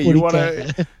 did. hey, putty you want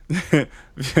cat. to.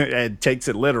 It takes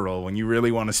it literal when you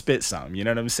really want to spit something. You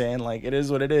know what I'm saying? Like, it is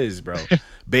what it is, bro.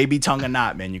 Baby tongue or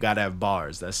not, man. You gotta have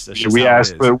bars. That's just We how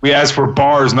asked it is. for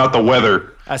bars, not the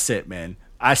weather. That's it, man.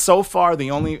 The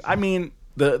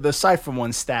Cypher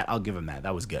one stat, I'll give him that.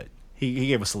 That was good. He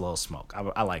gave us a little smoke.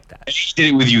 I like that. He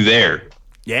did it with you there.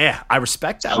 Yeah, I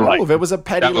respect that I like move. It was a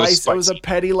petty that was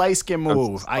light skin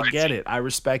move. I spicy. get it. I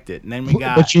respect it. And then we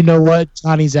got But you know what?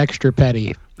 Johnny's extra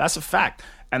petty. that's a fact.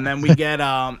 And then we get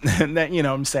and then, you know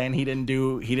what I'm saying, he didn't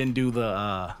do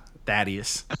the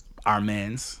Thaddeus, our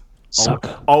man's. Suck.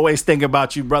 Always think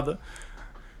about you, brother.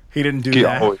 He didn't do Yeah,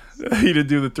 that. always. He didn't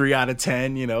do the 3 out of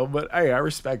 10, you know. But hey, I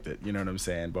respect it. You know what I'm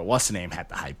saying. But what's the name had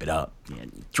to hype it up,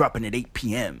 dropping at 8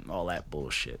 p.m. All that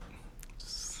bullshit.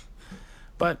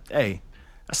 But hey,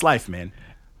 that's life, man.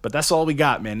 But that's all we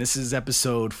got, man. This is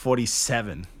episode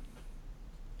 47.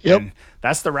 Yep. And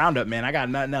that's the roundup, man. I got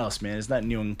nothing else, man. There's nothing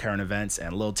new in current events,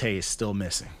 and Lil Tay is still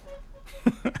missing.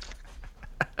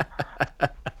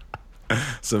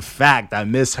 It's a fact. I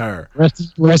miss her.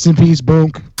 Rest in peace,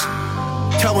 Boonk.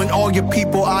 Telling all your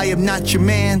people I am not your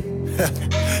man.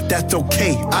 That's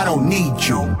okay, I don't need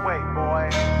you.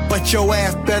 But your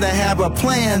ass better have a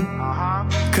plan.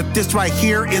 Cause this right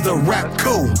here is a rap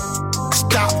coup.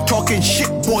 Stop talking shit,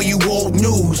 boy, you old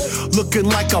news. Looking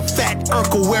like a fat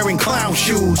Urkel wearing clown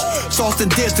shoes. Sauce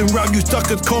and dancing around you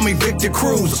suckers, call me Victor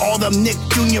Cruz. All them Nick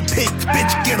Jr. pigs,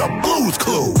 bitch, get a Blues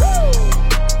Clue.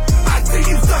 I see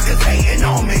you suckers hating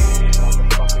on me.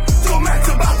 So Max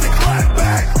about to clap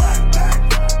back.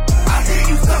 I hear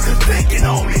you suckers thinking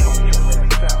on me.